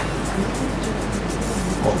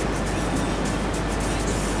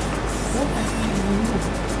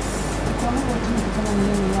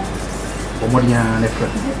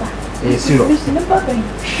zero.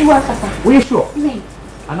 We sure.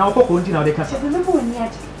 And now, Papa, now they can't.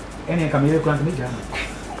 Any come here, grant me, Jam.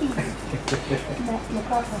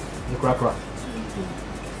 You crack.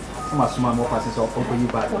 Some small more passes off over you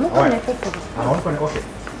back. I want to okay.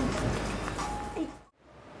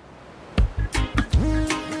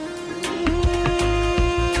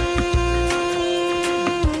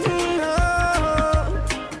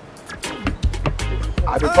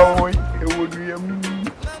 I don't know it would be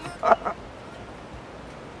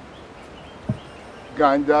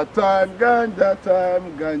Ganja time.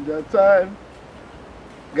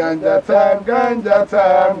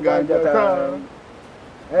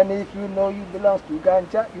 And if you know you belong to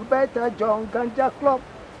Ganja, you better join Ganja Club.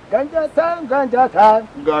 Ganja time.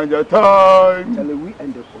 Tell we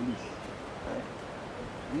and the police.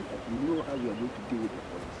 We know how you are going to deal with the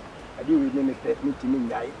police. I do really meeting in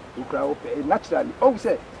night. You crowd naturally. Oh,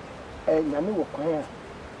 say, and I know what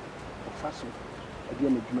faso. I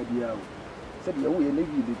didn't know. Said you will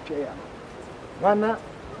leave the chair. Mana,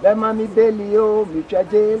 Bemami Belio,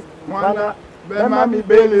 Michael, Mana, Bemami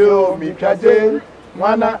Belio, Michael,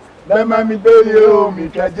 Mana, Bemami Belio,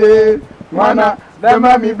 Michael, Mana,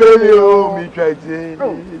 Bemami Belio, Michael.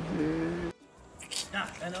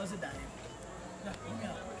 And I was dying.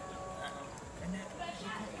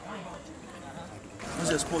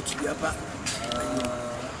 What's a sport to be about?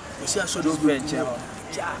 You see, I saw those bench.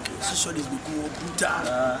 Yeah, so this become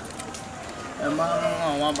brutal.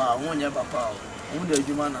 Man, one bar, 1 year papa, only a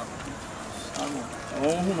human.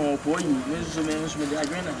 Oh, no, boy, Mrs. Men's with the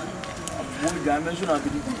agreement. Boy, dimension of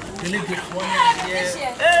it. Hey,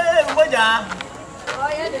 what?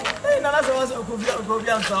 Hey, that's also a good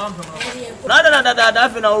young song. Rather than that,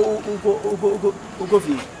 I've been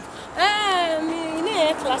coffee.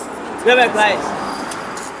 Classes.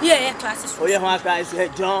 Yeah, classes. Oh, yeah, guys,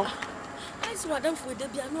 John. What them for the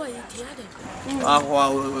piano idea.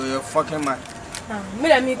 Wow, you're fucking man.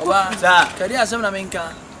 Me, Career, some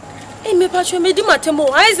America. Eh, me patch me di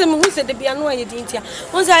matemo. I say me who said the piano idea.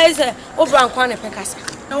 Once I say Obrempong Pekasa.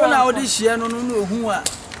 No, now this year, no, who are.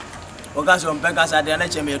 Occasion Pekasa, they are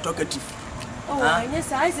not me talkative. Oh,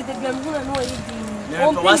 yes, I said the piano no idea.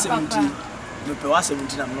 No, was 17. No, was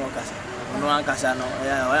 17. I'm no Casa. No, Casano.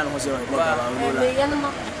 Yeah, I don't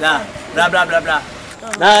know. Blah.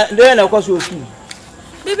 Now, then, of course, you'll see.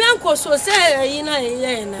 Baby, uncle, so say, you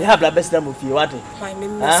have the best time of you. What? Oh,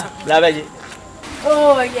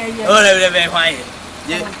 yeah. Oh, they're fine.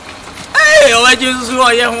 Hey, oh, Jesus, who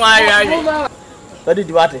are you? Why? What did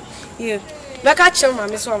you want? You. Back at your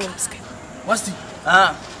mammy, so what's the?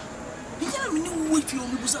 Ah, you know, wait for you,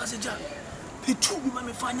 because I said, Pay 2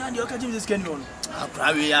 me find out your catching this canyon. I'll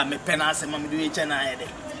probably have a penance and mammy do each and I.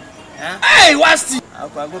 Hey, what's the? I'll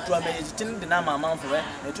go to a medicine, the name of my mouth for it.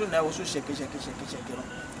 The two now also shake.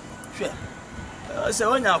 Sure. I say,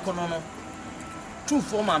 when you're going 2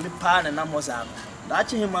 for my pan and I'm was out.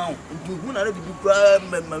 That's him out. You wouldn't be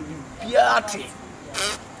Beatrice.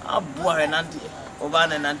 Ah, boy, and auntie. Over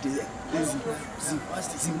and auntie. What's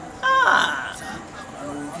the zim? Ah,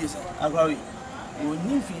 I agree. You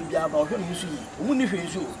need to be about him, you see. Wouldn't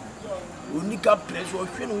you? Unica press or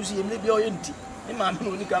you see maybe your auntie. The man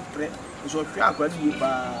unica press is what you are going to do.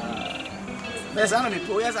 There's an enemy.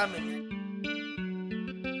 Yes, I mean.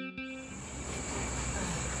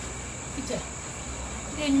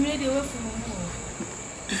 Then you made away from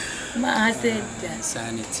Ma, I said,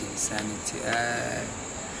 sanity.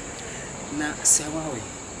 Na sewawe.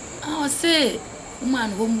 I say,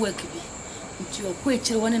 woman, homework be. Into your quit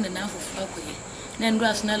one and a half of flock. Then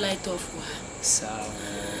grass no light off. So,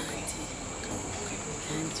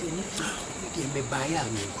 and you may buy a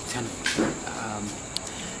new cotton.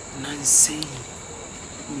 Nancy,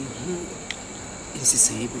 is the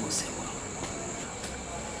same as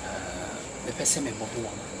the person of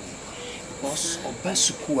one. Boss or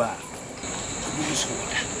Basukua.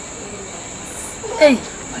 Hey,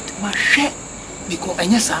 but my share because I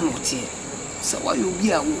just am not here. So why you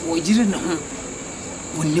be a or you didn't know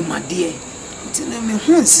when you my dear? It's in a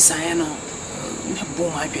months, I know.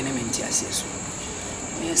 Boom, I can even tell you.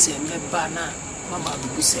 May I say, my banner, Mamma,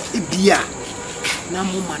 you say, a beer. No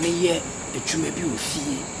more money yet that you may be with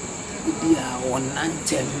fee. Be a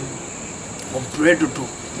 110 or bread or two.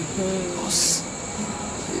 Because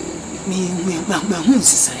me, my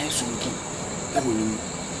homes I have something.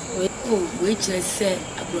 Oh, which I said,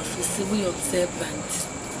 a prophecy we observant.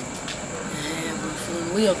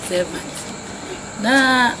 We observant.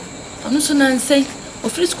 Now, I'm not sure say,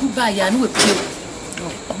 of free school by ya, no appeal.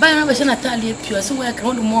 By a version of Talia pure, so I can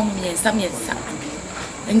only more me and some years.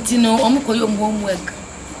 And you know, I'm going home homework.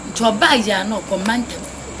 To a buy ya, no command.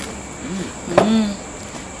 But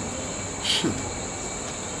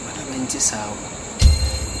I went this out.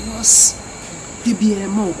 Was the be a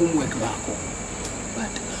more homework back home.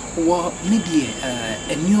 But what maybe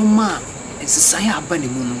a new man is a saya bunny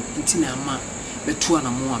moon until a man, but 2 and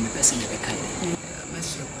more, I'm a person of a kind.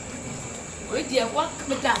 Wait, dear, what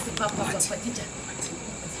me does the papa teacher?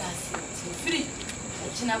 Free,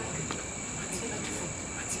 China.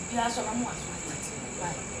 Yes, I'm more.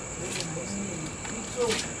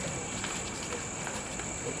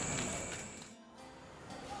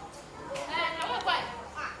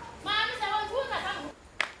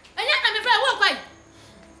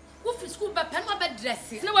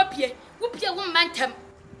 Dresses no appear, whoop your woman tem.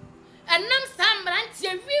 And none some branch,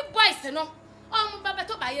 your real boys, no. Oh, Baba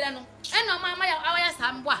to buy no. And no, mamma, our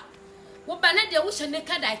samba. What banner the ocean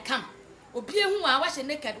naked I come. Or be who I wash a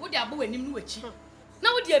naked, would you bow and him which?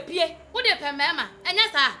 Now, would you appear? Would you pay mamma? And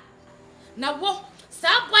yes, I. Now, what?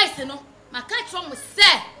 Some boys, no. My catch one was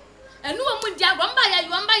say. And no one would you run by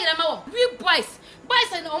you, one by your mouth. Real boys,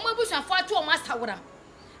 boys and all my bush and 4 to a master with them.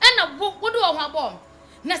 And a book, what do I want bomb?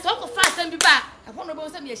 Next walk fast and be back. I want to go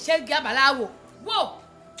send me a shell gabalawo. Whoa!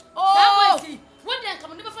 Oh! What then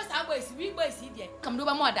come never first hours? We boys here. Come do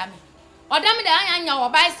more damn. Or damn it, I am your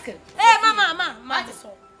bicycle. Hey, Mamma,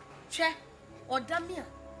 so. Chair or damn me.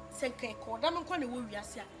 Say, or damn and corner will be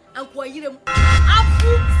as ya. And quite him. I'll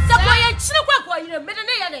put you a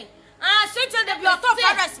ah, so tell them your top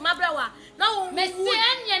fathers, my brother. Now, Miss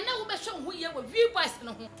Annie, no, but show who you will view boys.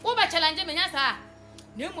 Over challenging me as I.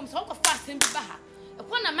 No one talk fast and be back.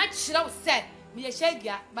 Upon a match, she said, me a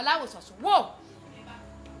shaggy, but I was also. Whoa!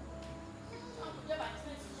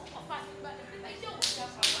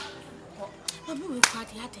 I'm going to cry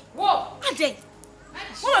the other. Whoa! A day.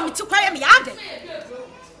 What am I to cry me? A day.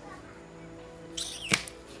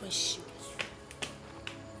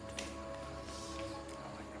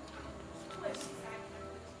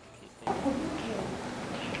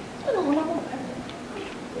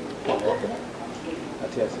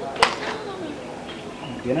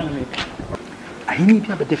 I need to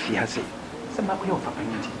have a defiance. Some of your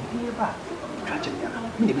family. Tragedy.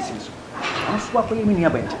 Me, the business. I'm swapping me near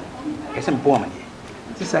bench. As a woman.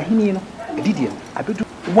 This is a hini, a didion. I bet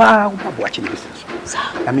wow, watching business.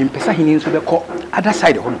 I mean, Pesahini to the court, other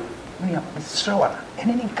side of home. We have Miss Shower,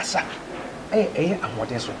 and any Cassa. Eh, I'm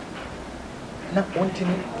what is so. Not wanting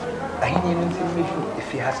a hini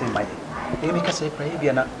if he has in mind. They make us a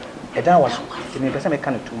prayer. A down was to make us make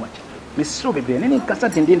too much. Miss Sobe, and any Cassa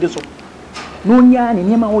didn't do so. No yan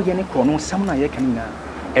in Yama or Yannick or no summoner ya can now.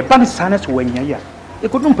 A bunny sanus when ya. They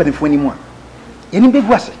couldn't put it for anyone. Any big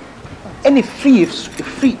was it? Any free as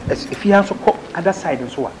if he has a cock other side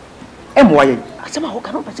and so on. And why? I somehow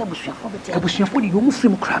cannot pass a bush for you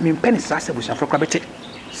Muslim cramming penny sasa bush for crabbit.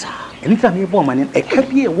 Anytime you born man, a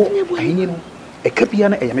capier walk, a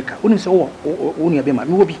capiana, a yamaka, only so only a bema,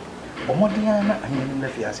 will be. Or Modiana, I mean, the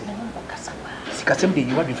fiancé. Sicasem,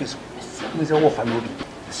 you are in face. Miss Wolf and Ruby.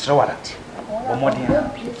 Strawat. Or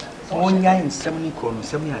Modiana. Only in 70 crowns,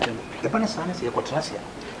 70 items. The Panasanas, a quatrasia.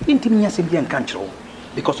 Intimia Simbian control.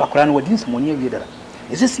 Because Akan were in some money leader.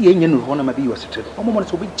 Is this yen and one of you was to a moment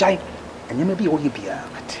to be giant and you may be all you be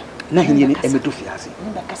at. Nothing in Emetufiasi.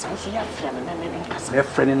 Their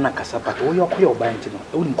friend in Nakasa, but all your queer buying to know.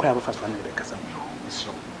 I wouldn't quite have a first one in the Casa.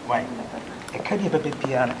 So, why? A candy baby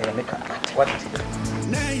piano and a maker. What is it?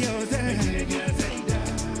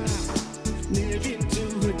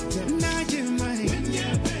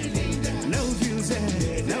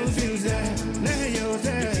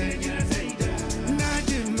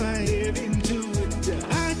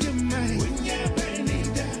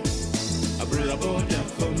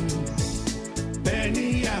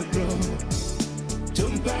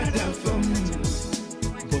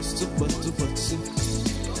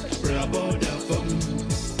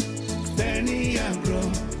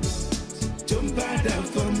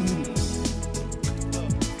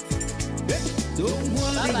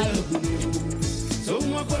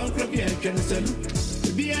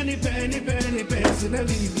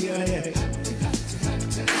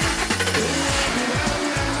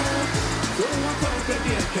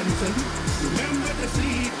 Remember the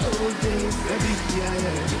sweet old days of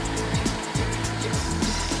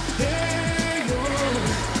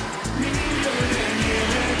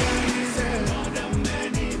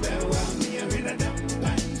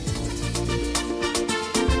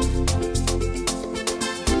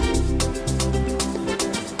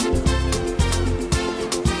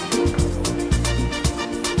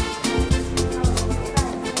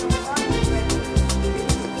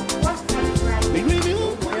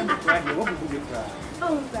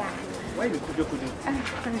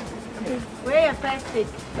Where first it?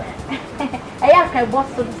 I have a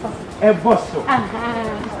Boston. A Boston.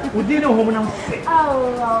 We didn't know who now say.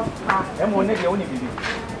 Oh, I'm one of the only video.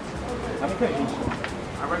 I'm telling you.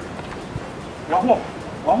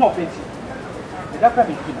 One more pity. That can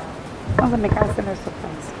be killer. I'm going to make us a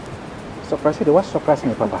surprise. Surprise? What surprise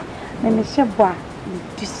me, Papa? Monsieur Bois,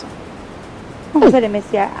 this. Oh, the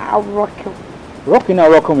Messiah, I'll rock you. Rocking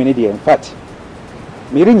our rock community, in fact.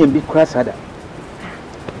 Meaning in big crass had.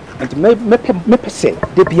 And me say,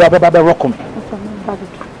 the Pia Baba rock me.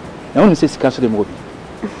 No one says castle the movie.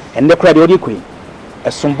 And the crowd audio queen.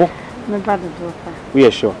 A sumbo. We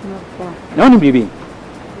are sure. No one be.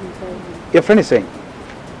 Your friend is saying,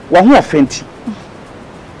 one more fenty.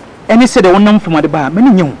 And he said, the one known from the bar,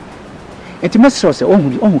 many young. And to my source,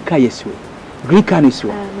 only on Kayes way. Greek can is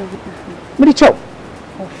way. Many chow.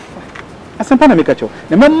 As some panamaker,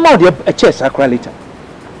 the man more a chess I cry later.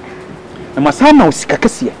 And my son knows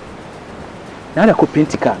Cacassia. Now I could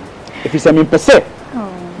paint a car. If it's a mean per se,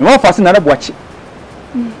 no fast another watch.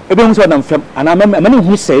 Everyone's what I'm from, and I remember many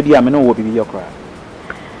who say, I know what be your cry.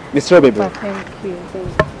 Mr. Baby, thank you.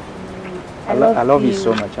 I love you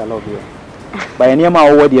so much. I love you. By any amount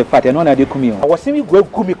already a fat and on I did come here. I was seeing you go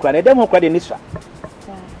cry, a demo cried in this.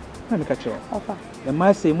 Let me catch you. The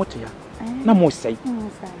mice say, Motia. No more say.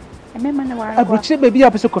 I would say, baby,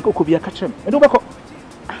 up as a could be a catcher. And over.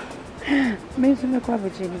 Maybe make up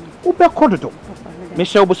Virginia. Uber Cordo.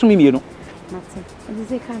 Michelle was swimming, you know.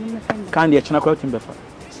 Can't the China crowd in Beffa.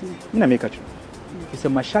 In a make a it's a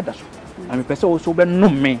machada. I'm a person also been no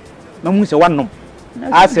me. No one say one no.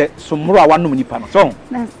 I said some more one no nipan. So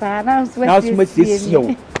now smith this year.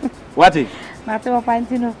 What is Matter of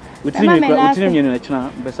Antino? With him in a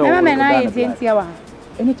China, but so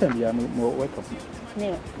anytime you are more welcome.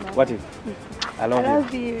 What is I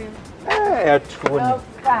love you. I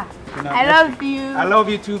love you. I love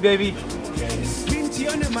you too, baby.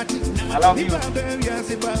 I love you.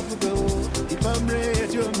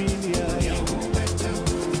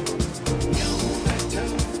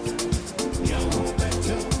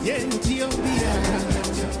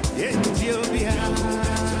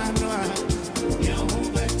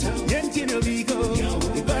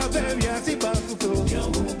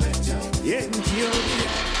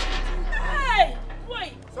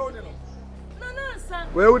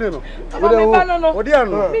 Where would you know? What do you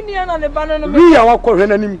know? We are calling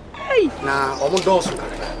him. Now, almost also.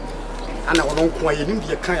 And I don't quite in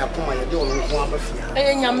the kind of my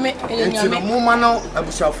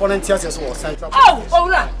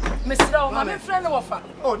Mr.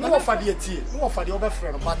 Oh, no for the tea, no for the other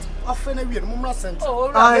friend, but often a weird Mumra Center.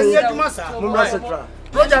 Oh, Mumra Center.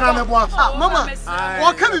 Mama,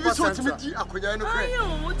 what can we be so to meet you?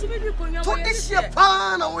 To this year,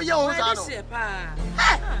 pan or yours.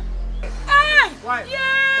 Why?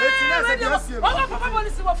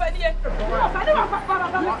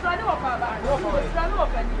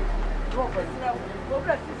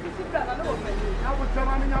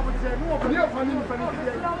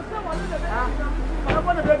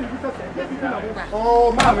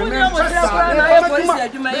 Oh,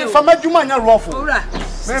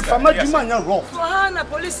 Me fama djuma nya rough. So na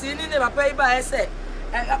police ni ne papa iba ese.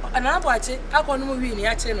 Ana boache akonu mu wi ni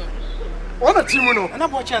ache no. Ona timu no. Ana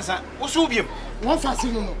boache ansa. Wo so biem. Won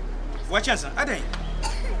fasi no. Boache ansa. Adan.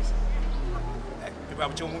 Biba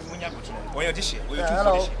boache munya boache. Oyo dishi. Oyo tu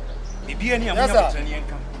dishi. Bibi ani amunya boache ni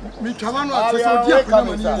enka. Mi kama no ate so dia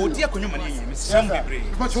kunyo odi akunyo mani yin. Mi sem bebre.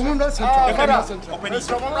 But you won't center. Open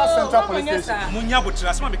Center police station. Munya boache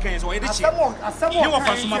asma be kan so oyo dishi. Ni wo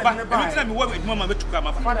fa so maba. Ebi tina mi wo eduma ma betuka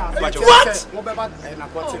ma fa. What?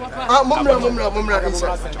 Mumra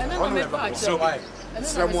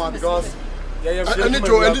Someone because any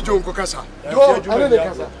Joe Kokasa.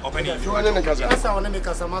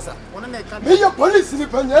 Police in the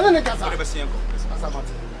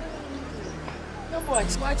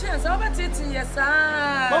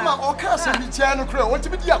Mama, okay, so we channel crew. What to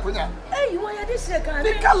be the Akunya? Hey, you are this year,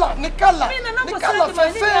 Nicola, enemy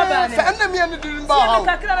and the Dimba. I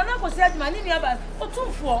was said, my name about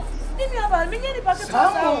 2-4. About me, any bucket.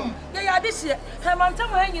 Yeah, this year, I'm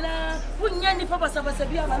telling you, wouldn't any papa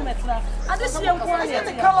Sabasabia Metra. I just see the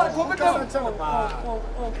color.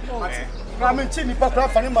 I'm in Chini Papa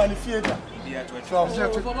for him on the theater.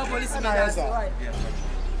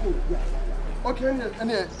 Okay, and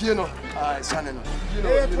you know, son, you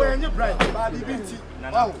know, bright,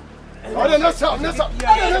 wow. I don't know, sir. I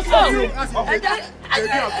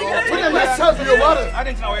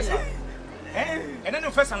didn't know, sir. And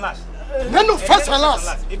then first and last. No, first and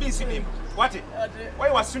last. It means him. What?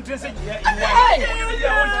 Why was Sunday saying you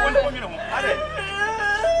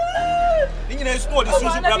you know, it's more the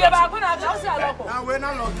Susan. Now we're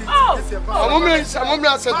not looking. I'm set.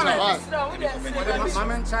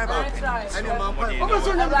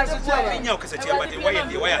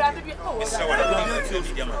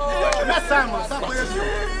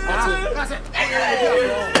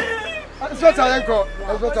 That's what I call.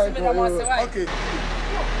 Okay.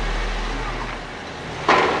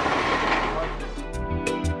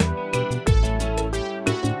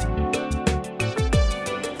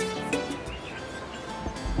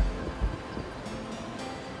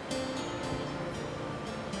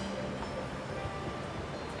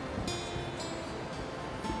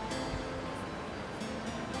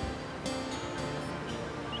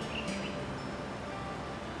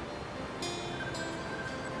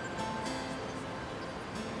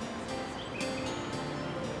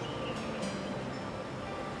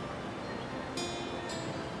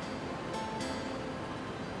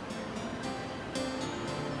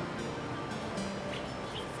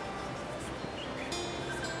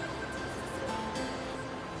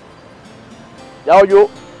 Yo,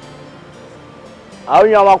 how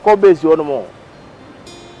you are called base you no more?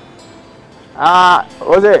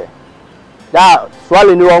 Jose, that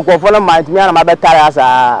swallowing you on conform mind me and my better as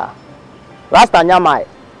last time my.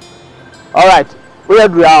 All right, we are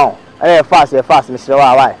down. Fast, Mr.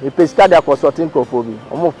 Why? You pay study for sorting cophobia.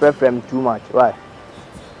 Almost prefer too much. Why?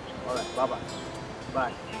 All right,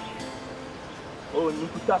 bye. Oh, you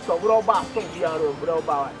put us over all bastard, we are over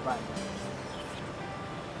bye.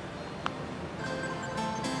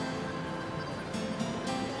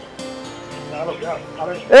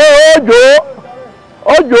 Hey, Ojo.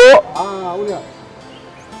 William.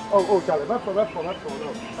 Oh, Charlie.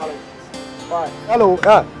 Hello,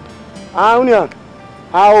 William.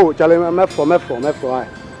 Charlie,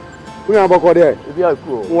 William, Boko there. If you are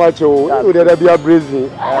cool, watch you. There be a breezy.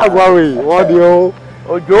 What do you?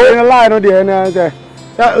 Ojo in a line on the end.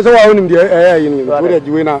 So I own him there. You know,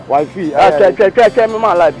 you win a wifey. Check me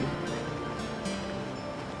my life.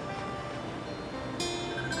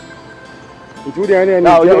 Ojo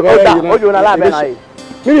na la be na yi.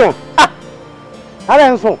 Miriam.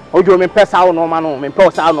 Ara nso. Ojo me pesa wo no ma no, me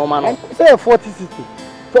pesa no ma no. Say 40 60.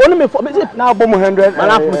 So only me for me now bomb 100.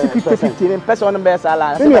 Man am 50 me pesa on be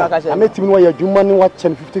sala. I met him when you adwuma ni watch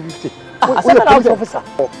 50. Police officer.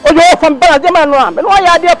 Ojo from Bala man no am. Me no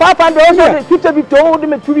ya dey 500 50 o dey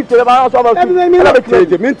me 250 ba so about.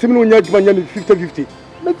 Me tim no nya adwuma nya 50.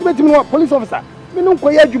 Me tim no police officer. Me no ko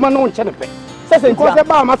ya adwuma no nche ne pe. Because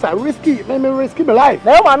about massa risky my life.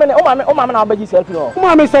 Na o ma na obaji self no. O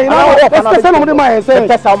ma say na let's say no dey my say.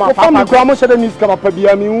 Papa ko am share news kama pa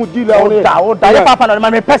bia me hu deal on. Da papa na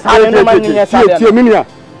me pesa no ma nya say. Tie minia.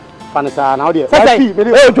 Fanisa na o dey.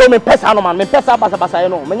 Eh jo me pesa no ma me pesa basa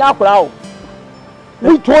no. Me nya akura o.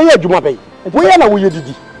 We to ye adwuma be. We ya na we ye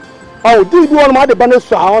didi. Oh, did you want the banner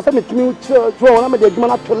so I say me timi to na me dey adwuma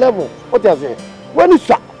na to level. What you say? When you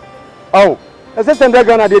say? Oh, I say send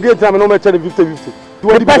Ghana dey time no me charge 50.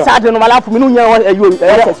 The best I don't know my life me no nya you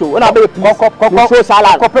so na be so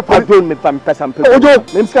sala don't me fam person pe ojo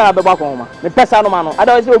me mska na be ba ko ma me person no ma no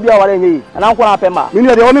ada say obi a ware nya yi na nko na pe ma me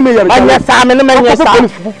no de oni me ya anya sa me no me nya sa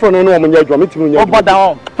fufuro no mo nya adwa me timi nya oboda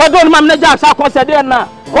on fa don ma me ja sa concede na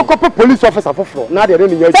ko police officer fufuro na de ne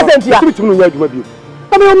nya adwa timi no nya adwa bi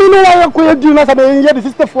I mean, no, I could do nothing. The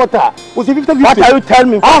sister water was 50. What are you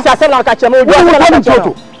telling me? I said, I catch him.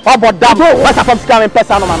 How about that? What's up from scamming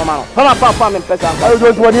person, man? Come on, farm in person. I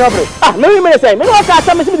don't want to have it. Ah, no, you may say, me no catch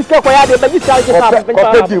some this go for you, but you can't get up.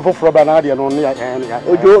 Pedi for Frobanadia only.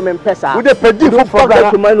 Ojo men pesa. With the pedi for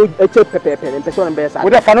Frobanadia to man a chip pepe in person and besa.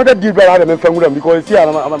 With another deal better than from because here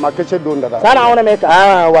I'm a kitchen doing that. I want to make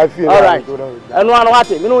wife. All right. And one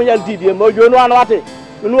what it. Me no yan did you mojo no one what it.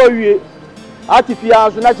 Me no you.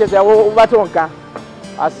 Atifia so na chese wo bate wonka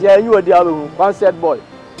asia yi odi awu concert boy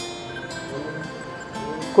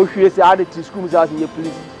ko hwie se ade ti school musa se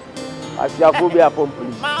police asia fo be upon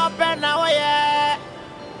police ma open na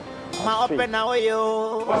wo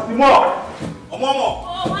yo what's the more omomo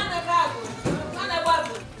oh wana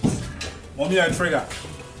babu mommy I trigger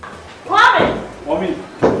mommy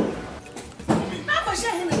apa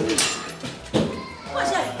sha hina ni what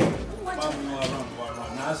sha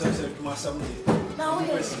I said to myself, now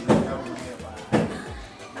what's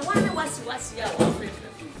your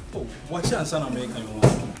oh, what chance I'm making you?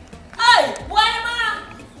 Hey, why, ma?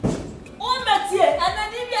 Oh, Mathieu, and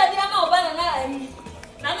then if you are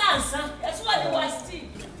the answer, that's what it was.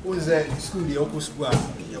 Who's that school? The Oku Square,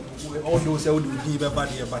 all those who do give a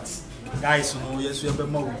body, but guys, you know, yes, we have a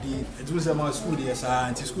more deep. It was a more school, yes,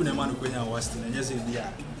 and school, the man who was still, and yes,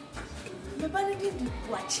 yeah. The body did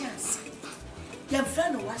what chance. Your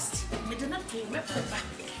friend was me did not pay me back.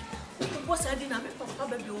 What's I didn't have papa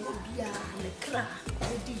baby will be a cra.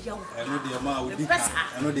 I know the amount with the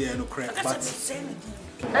I know they are no crap, but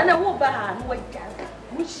and I will buy no white gal.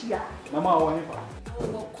 Which ya? Mamma,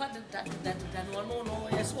 oh, quite that no,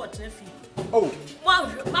 yes, what if you? Oh,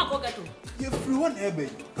 wow, Marco got to. You're free one, Abby.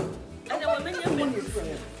 And there were many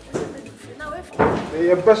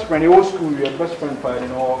your best friend, your school, your best friend, you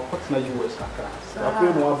know, what's not you was I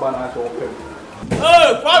feel more balance or pay. Hey, come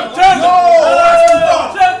on,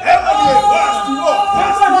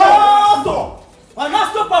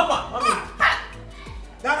 Papa.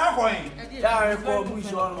 That's going.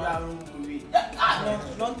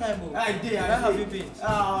 Long time ago. I did. Where have you been?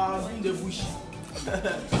 I've been the bush.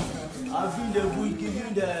 I've been the bush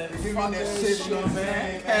giving the session,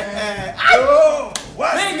 man. Oh,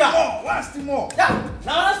 what's the more? Yeah.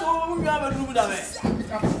 Now that's all we have a room there.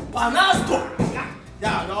 Now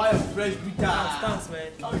yeah, now I have fresh bitter. Thanks,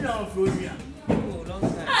 man. How you know from here? Oh, long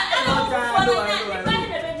time.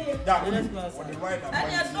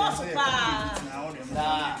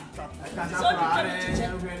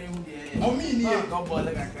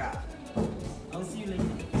 I'll see you later.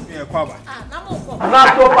 Yeah, Papa.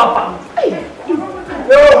 Papa. Hey.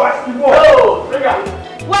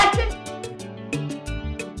 What?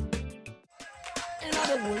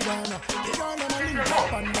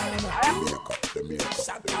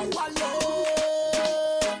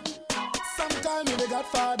 Sometimes we got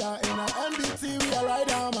father in a MBT, we are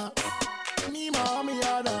right armor. Me, mommy,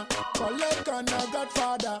 other, collect on a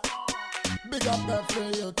godfather. Big up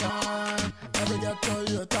every your time, every get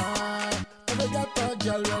to your time. Every get to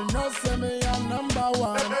girl, will not say me a number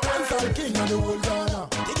one. I'm king of the whole Ghana.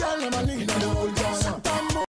 The girl, I'm a lead of the whole Ghana.